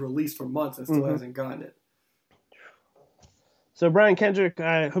for his release for months and still hasn't gotten it. So Brian Kendrick,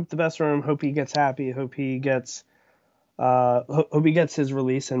 I hope the best for him. Hope he gets happy. Hope he gets his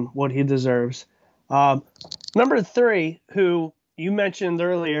release and what he deserves. Number 3, who you mentioned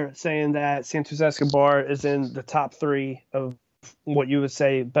earlier, saying that Santos Escobar is in the top 3 of what you would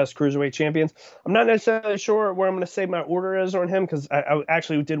say best Cruiserweight champions. I'm not necessarily sure where I'm going to say my order is on him, because I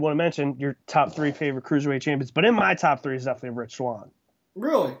actually did want to mention your top 3 favorite Cruiserweight champions, but in my top 3 is definitely Rich Swann.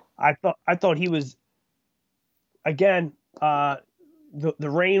 Really? I thought he was, again, the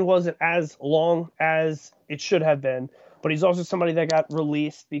reign wasn't as long as it should have been, but he's also somebody that got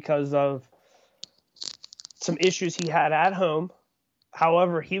released because of some issues he had at home.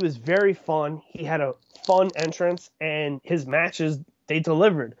 However, he was very fun. He had a fun entrance, and his matches, they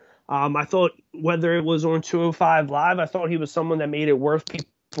delivered. I thought whether it was on 205 Live, I thought he was someone that made it worth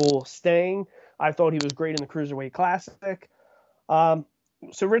people staying. I thought he was great in the Cruiserweight Classic. So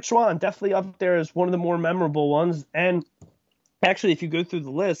Rich Swann, definitely up there as one of the more memorable ones. And actually, if you go through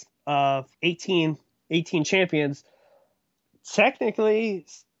the list of 18 champions, technically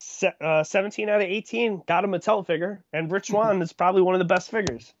 17 out of 18 got a Mattel figure, and Rich Swann is probably one of the best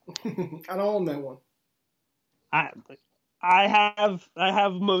figures. I don't own that one. I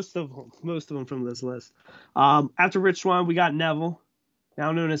have most of them from this list. After Rich Swann, we got Neville,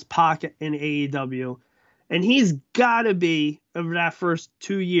 now known as Pac in AEW, and he's got to be, over that first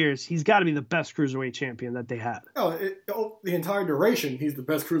 2 years, he's got to be the best Cruiserweight champion that they had. The entire duration, he's the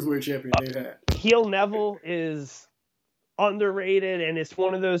best Cruiserweight champion they've had. Heel Neville is underrated, and it's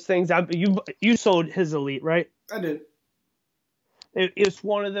one of those things. You sold his Elite, right? I did. It's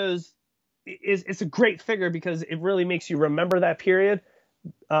one of those. It's a great figure because it really makes you remember that period.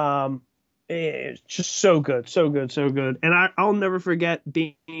 It's just so good. And I'll never forget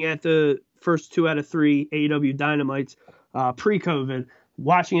being at the first 2 out of 3 AEW Dynamites pre-COVID,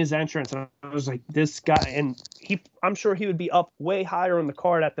 watching his entrance, and I was like, this guy, and I'm sure he would be up way higher on the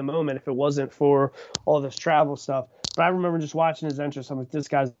card at the moment if it wasn't for all this travel stuff. But I remember just watching his entrance. I'm like, this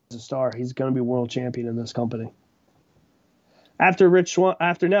guy's a star. He's going to be world champion in this company. After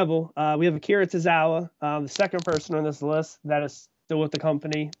Neville, we have Akira Tozawa, the second person on this list that is still with the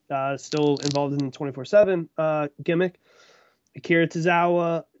company, still involved in the 24/7 gimmick. Akira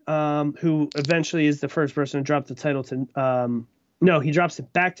Tozawa, who eventually is the first person to drop the title to. No, he drops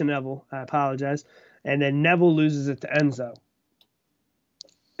it back to Neville. I apologize. And then Neville loses it to Enzo.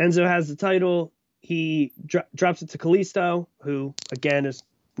 Enzo has the title. He drops it to Kalisto, who, again, is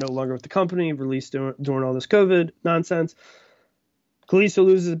no longer with the company, released during all this COVID nonsense. Kalisto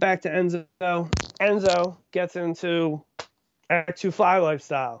loses it back to Enzo. Enzo gets into Act 2 Fly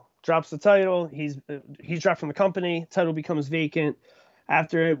lifestyle, drops the title. He's dropped from the company. Title becomes vacant.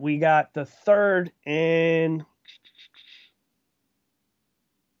 After it, we got the third and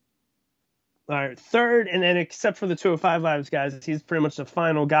then except for the 205 Lives guys, he's pretty much the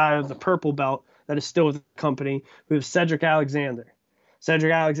final guy of the purple belt that is still with the company. We have Cedric Alexander.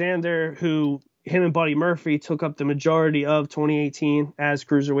 Cedric Alexander, who him and Buddy Murphy took up the majority of 2018 as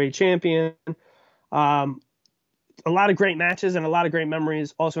Cruiserweight champion. A lot of great matches and a lot of great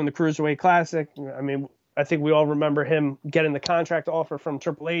memories also in the Cruiserweight Classic. I mean, I think we all remember him getting the contract offer from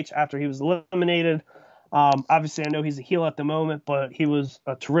Triple H after he was eliminated. Obviously, I know he's a heel at the moment, but he was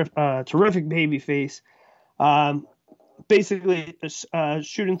a terrific babyface. Basically,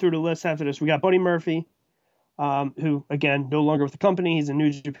 shooting through the list after this, we got Buddy Murphy, who, again, no longer with the company. He's in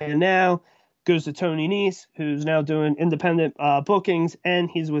New Japan now. Goes to Tony Nese, who's now doing independent bookings, and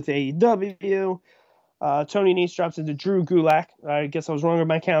he's with AEW. Tony Nese drops into Drew Gulak. I guess I was wrong on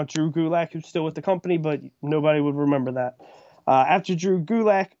my count. Drew Gulak, who's still with the company, but nobody would remember that. After Drew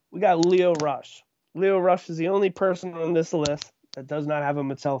Gulak, we got Lio Rush. Lio Rush is the only person on this list that does not have a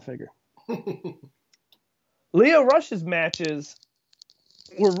Mattel figure. Lio Rush's matches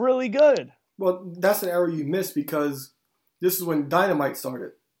were really good. Well, that's an era you missed because this is when Dynamite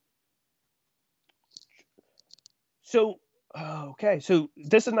started. So, okay. So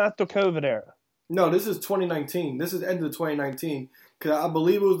this is not the COVID era. No, this is 2019. This is end of 2019. Because I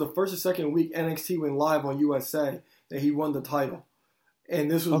believe it was the first or second week NXT went live on USA that he won the title. And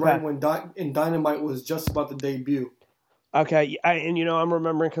this was right when Dynamite was just about to debut. Okay. I'm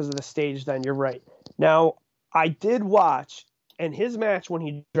remembering because of the stage then. You're right. Now, I did watch, and his match when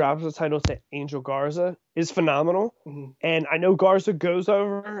he drops the title to Angel Garza is phenomenal. Mm-hmm. And I know Garza goes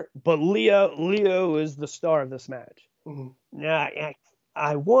over, but Lio is the star of this match. Mm-hmm. Now,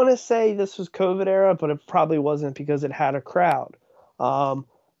 I want to say this was COVID era, but it probably wasn't because it had a crowd.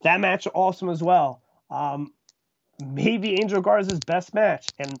 That match awesome as well. Maybe Angel Garza's best match,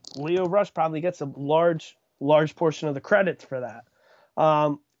 and Lio Rush probably gets a large portion of the credit for that.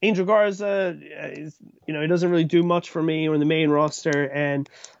 Angel Garza, he doesn't really do much for me on the main roster, and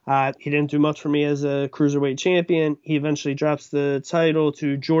he didn't do much for me as a Cruiserweight champion. He eventually drops the title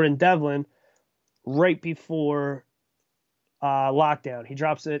to Jordan Devlin right before lockdown. He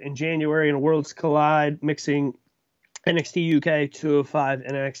drops it in January in a Worlds Collide, mixing NXT UK, 205,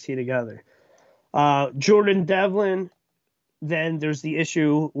 and NXT together. Jordan Devlin, then there's the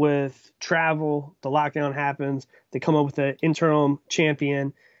issue with travel. The lockdown happens. They come up with an interim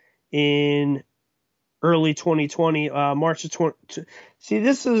champion in early 2020, March of 20. See,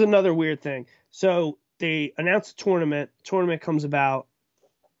 this is another weird thing. So they announce a tournament. Tournament comes about.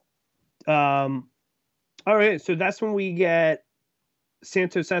 All right, so that's when we get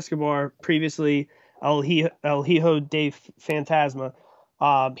Santos Escobar, previously El Hijo de Fantasma.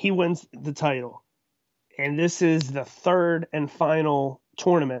 He wins the title. And this is the third and final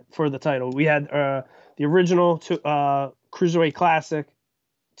tournament for the title. We had the original Cruiserweight Classic.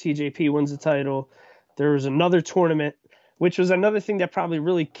 TJP wins the title. There was another tournament, which was another thing that probably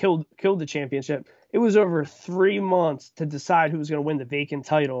really killed the championship. It was over 3 months to decide who was going to win the vacant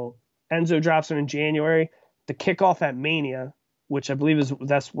title. Enzo drops it in January. The kickoff at Mania, which I believe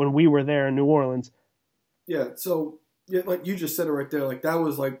that's when we were there in New Orleans. Yeah, so like you just said it right there, like that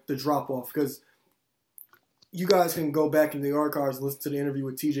was like the drop off, because you guys can go back in the archives and listen to the interview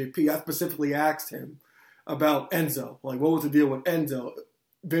with TJP. I specifically asked him about Enzo. Like, what was the deal with Enzo?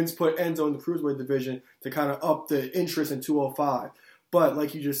 Vince put Enzo in the Cruiserweight division to kind of up the interest in 205. But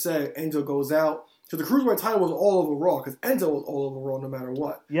like you just said, Enzo goes out. So the Cruiserweight title was all over Raw, because Enzo was all over Raw no matter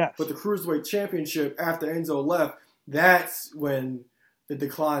what. Yes. But the Cruiserweight Championship, after Enzo left, that's when the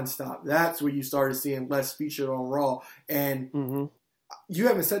decline stopped. That's when you started seeing less featured on Raw. And you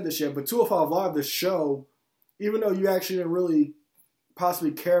haven't said this yet, but 205 Live, the show, even though you actually didn't really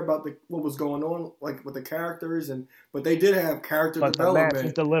possibly care about what was going on, like with the characters, but they did have character development. The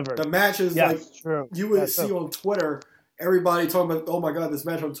matches delivered. The matches, yes, like true. You would see on Twitter, everybody talking about, oh my God, this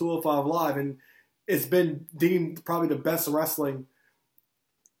match on 205 Live, and it's been deemed probably the best wrestling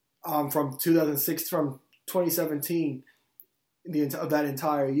from 2017 of that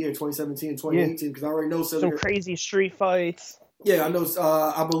entire year, 2017 and 2018, because I already know some crazy street fights. Yeah, I know.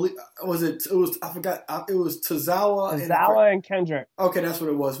 I believe was it. It was I forgot. It was Tozawa and Kendrick. Okay, that's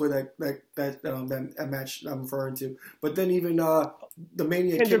what it was. Where that match I'm referring to. But then even the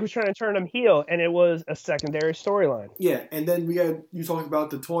Mania. Kendrick was trying to turn him heel, and it was a secondary storyline. Yeah, and then you talked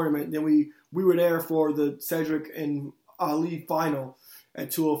about the tournament. And then we were there for the Cedric and Ali final at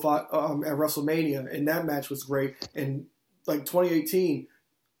 205 at WrestleMania, and that match was great. And like 2018,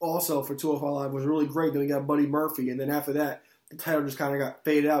 also for 205 Live was really great. Then we got Buddy Murphy, and then after that, the title just kind of got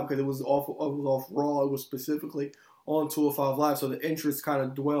faded out because it was off Raw. It was specifically on 205 Live, so the interest kind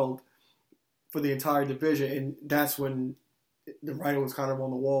of dwelled for the entire division, and that's when the writing was kind of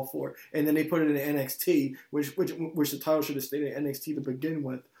on the wall for it. And then they put it in NXT, which the title should have stayed in NXT to begin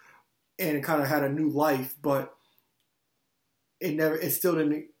with, and it kind of had a new life, but it still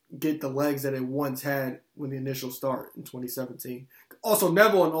didn't get the legs that it once had when the initial start in 2017. Also,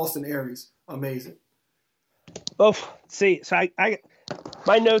 Neville and Austin Aries, amazing. Oh, see, so I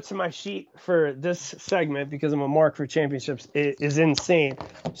my notes in my sheet for this segment, because I'm a mark for championships, is insane.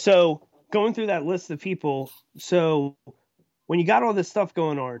 So going through that list of people, so when you got all this stuff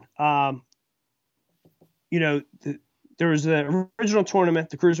going on, there was the original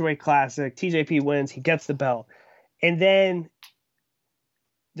tournament, the Cruiserweight Classic. TJP wins, he gets the belt, and then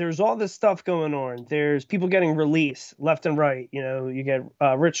there's all this stuff going on. There's people getting released left and right. You get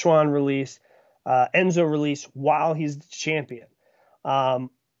Rich Swann released. Enzo release while he's the champion. Then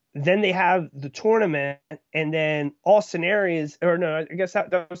they have the tournament, and then Austin Aries, or no, I guess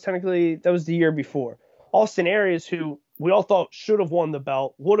that was the year before. Austin Aries, who we all thought should have won the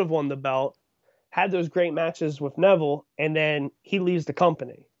belt, would have won the belt, had those great matches with Neville, and then he leaves the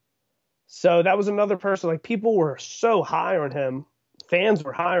company. So that was another person, like people were so high on him, fans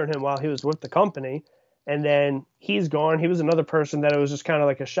were high on him while he was with the company. And then he's gone. He was another person that it was just kind of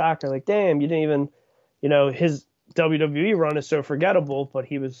like a shocker. Like, damn, you didn't even, his WWE run is so forgettable, but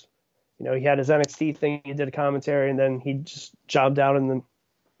he was, he had his NXT thing. He did a commentary, and then he just jobbed out in the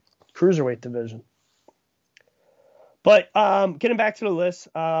Cruiserweight division. But getting back to the list,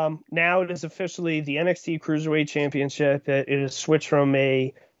 now it is officially the NXT Cruiserweight Championship. It is switched from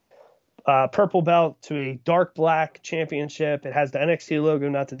a purple belt to a dark black championship. It has the NXT logo,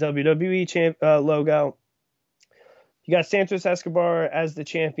 not the WWE logo. You got Santos Escobar as the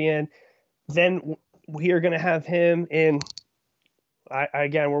champion. Then we are going to have him in.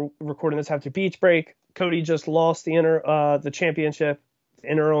 Again, we're recording this after Beach Break. Cody just lost the championship.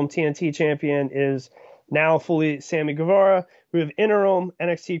 The interim TNT champion is now fully Sammy Guevara. We have interim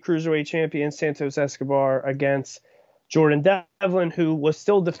NXT Cruiserweight champion Santos Escobar against Jordan Devlin, who was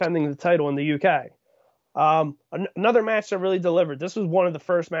still defending the title in the UK. Another match that really delivered. This was one of the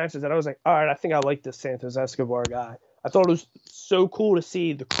first matches that I was like, all right, I think I like this Santos Escobar guy. I thought it was so cool to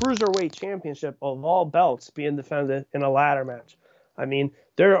see the Cruiserweight Championship of all belts being defended in a ladder match. I mean,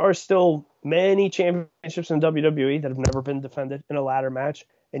 there are still many championships in WWE that have never been defended in a ladder match.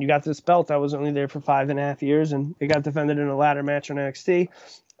 And you got this belt that was only there for 5.5 years, and it got defended in a ladder match on NXT.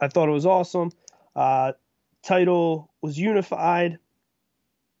 I thought it was awesome. Title was unified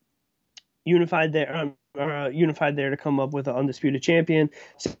there to come up with an undisputed champion.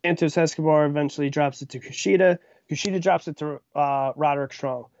 Santos Escobar eventually drops it to Kushida. Kushida drops it to Roderick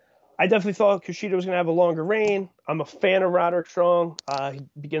Strong. I definitely thought Kushida was going to have a longer reign. I'm a fan of Roderick Strong. He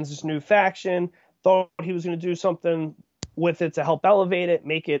begins this new faction. Thought he was going to do something with it to help elevate it,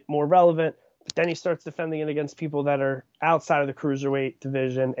 make it more relevant. But then he starts defending it against people that are outside of the Cruiserweight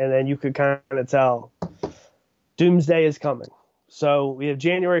division, and then you could kind of tell Doomsday is coming. So we have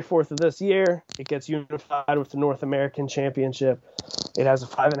January 4th of this year. It gets unified with the North American Championship. It has a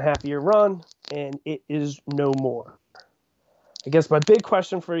 5.5-year run, and it is no more. I guess my big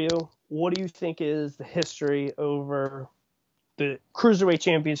question for you, what do you think is the history over the Cruiserweight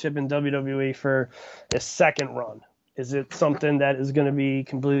Championship in WWE for a second run? Is it something that is going to be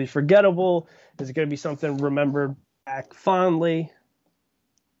completely forgettable? Is it going to be something remembered back fondly?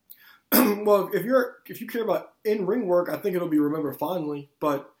 Well, if you care about in-ring work, I think it'll be remembered fondly.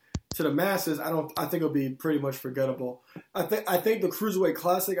 But to the masses, I think it'll be pretty much forgettable. I think the Cruiserweight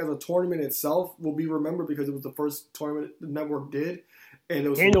Classic as a tournament itself will be remembered because it was the first tournament the network did, and it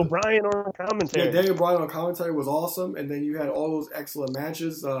was Daniel Bryan on commentary. Yeah, Daniel Bryan on commentary was awesome, and then you had all those excellent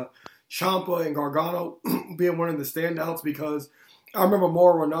matches. Ciampa and Gargano being one of the standouts because I remember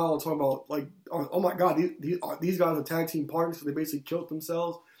Mauro Ranallo talking about like, oh my God, these guys are tag team partners, so they basically killed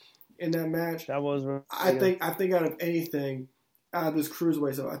themselves in that match. That was. I think out of anything, out of this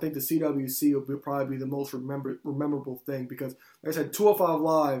Cruiserweight stuff, I think the CWC will probably be the most memorable thing because, like I said, 205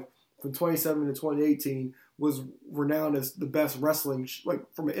 Live from 2017 to 2018 was renowned as the best wrestling, like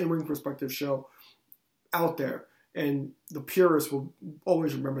from an in-ring perspective, show out there. and the purists will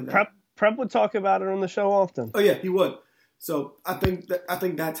always remember that. Prep would talk about it on the show often. Oh yeah, he would. So I think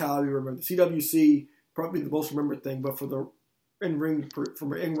that's how I remember the CWC, probably the most remembered thing. But for the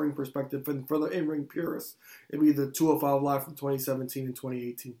from an in-ring perspective, and for the in-ring purists, it'd be the 205 Live from 2017 and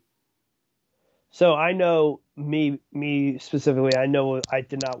 2018. So I know me specifically, I know I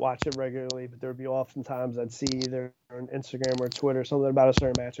did not watch it regularly, but there would be oftentimes I'd see either on Instagram or Twitter something about a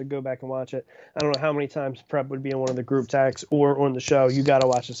certain match. I'd go back and watch it. I don't know how many times Prep would be in one of the group tags or on the show. You got to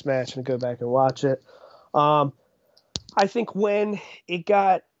watch this match and go back and watch it. I think when it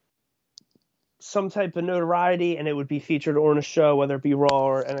got some type of notoriety and it would be featured on a show, whether it be Raw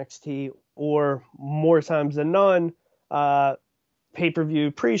or NXT, or more times than none,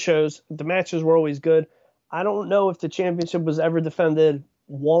 pay-per-view pre-shows, the matches were always good. I don't know if the championship was ever defended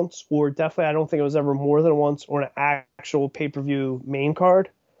once, or definitely I don't think it was ever more than once on an actual pay-per-view main card,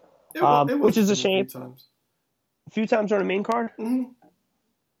 which is a shame. A few times on a main card? Mm-hmm.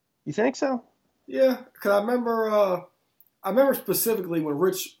 You think so? Yeah, because I remember specifically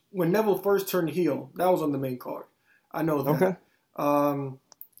when Neville first turned heel, that was on the main card. I know that. Okay.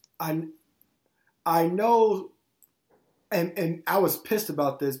 I know. And I was pissed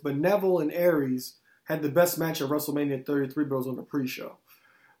about this, but Neville and Aries had the best match at WrestleMania 33, but it was on the pre-show.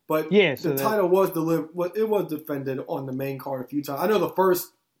 But yeah, so the title was it was defended on the main card a few times. I know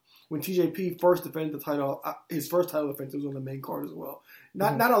when TJP first defended the title, his first title defense was on the main card as well.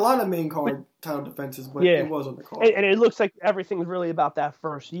 Not a lot of main card title defenses, but it was on the card. And it looks like everything's really about that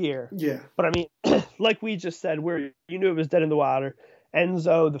first year. Yeah. But I mean, like we just said, where you knew it was dead in the water.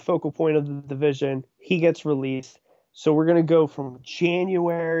 Enzo, the focal point of the division, he gets released. So we're going to go from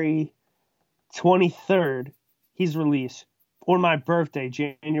January 23rd, he's released. On my birthday,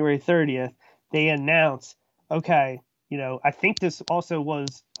 January 30th, they announce, okay, I think this also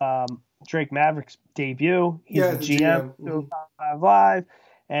was Drake Maverick's debut. He's the GM of 5 Live.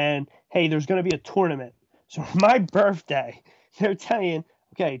 And, hey, there's going to be a tournament. So for my birthday, they're saying,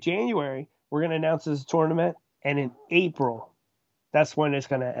 okay, January, we're going to announce this tournament. And in April, that's when it's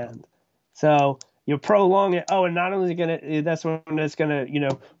going to end. So you prolong it. Oh, and not only that's when it's gonna,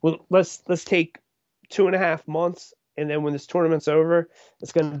 well, let's take 2.5 months, and then when this tournament's over,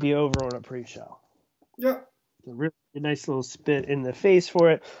 it's gonna be over on a pre-show. Yeah, a really nice little spit in the face for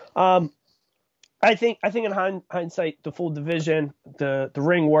it. I think in hindsight, the full division, the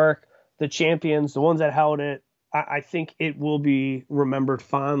ring work, the champions, the ones that held it, I think it will be remembered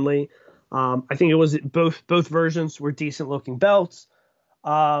fondly. I think it was both versions were decent looking belts.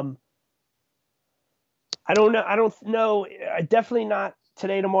 I don't know. Definitely not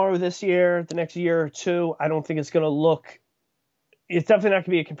today, tomorrow, this year, the next year or two. I don't think it's going to look. It's definitely not going to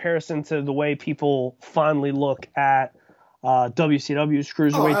be a comparison to the way people fondly look at WCW's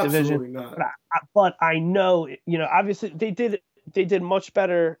cruiserweight division. Not. But I know, obviously they did much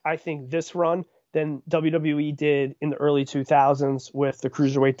better, I think, this run than WWE did in the early 2000s with the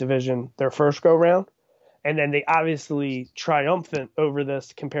cruiserweight division, their first go round. And then they obviously triumphant over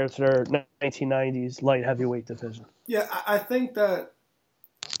this compared to their 1990s light heavyweight division. Yeah, I think the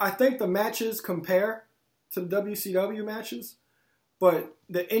matches compare to the WCW matches, but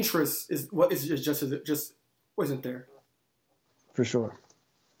the interest just wasn't there. For sure.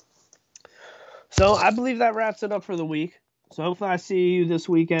 So I believe that wraps it up for the week. So hopefully I see you this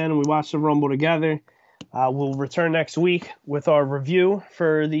weekend and we watch the Rumble together. We'll return next week with our review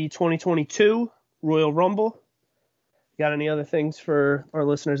for the 2022 Royal Rumble. Got any other things for our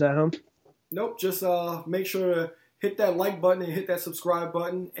listeners at home? Nope. Just make sure to hit that like button and hit that subscribe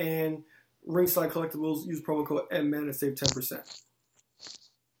button. And Ringside Collectibles, use promo code MMAN and save 10%.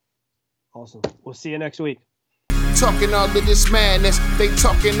 Awesome. We'll see you next week. Talking all of this madness, they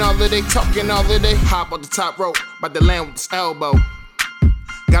talking all of they. Hop on the top rope, about to land with this elbow.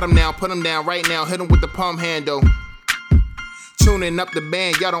 Got him now, put him down right now, hit him with the palm handle. Tuning up the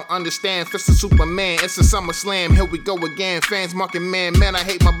band, y'all don't understand. Fist of Superman, it's a SummerSlam. Here we go again. Fans marking man, I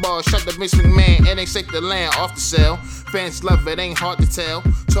hate my balls. Shut the Vince McMahon, it ain't shake the land off the cell. Fans love it, ain't hard to tell.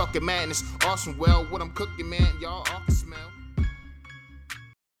 Talking madness, awesome. Well, what I'm cooking, man, y'all off the smell.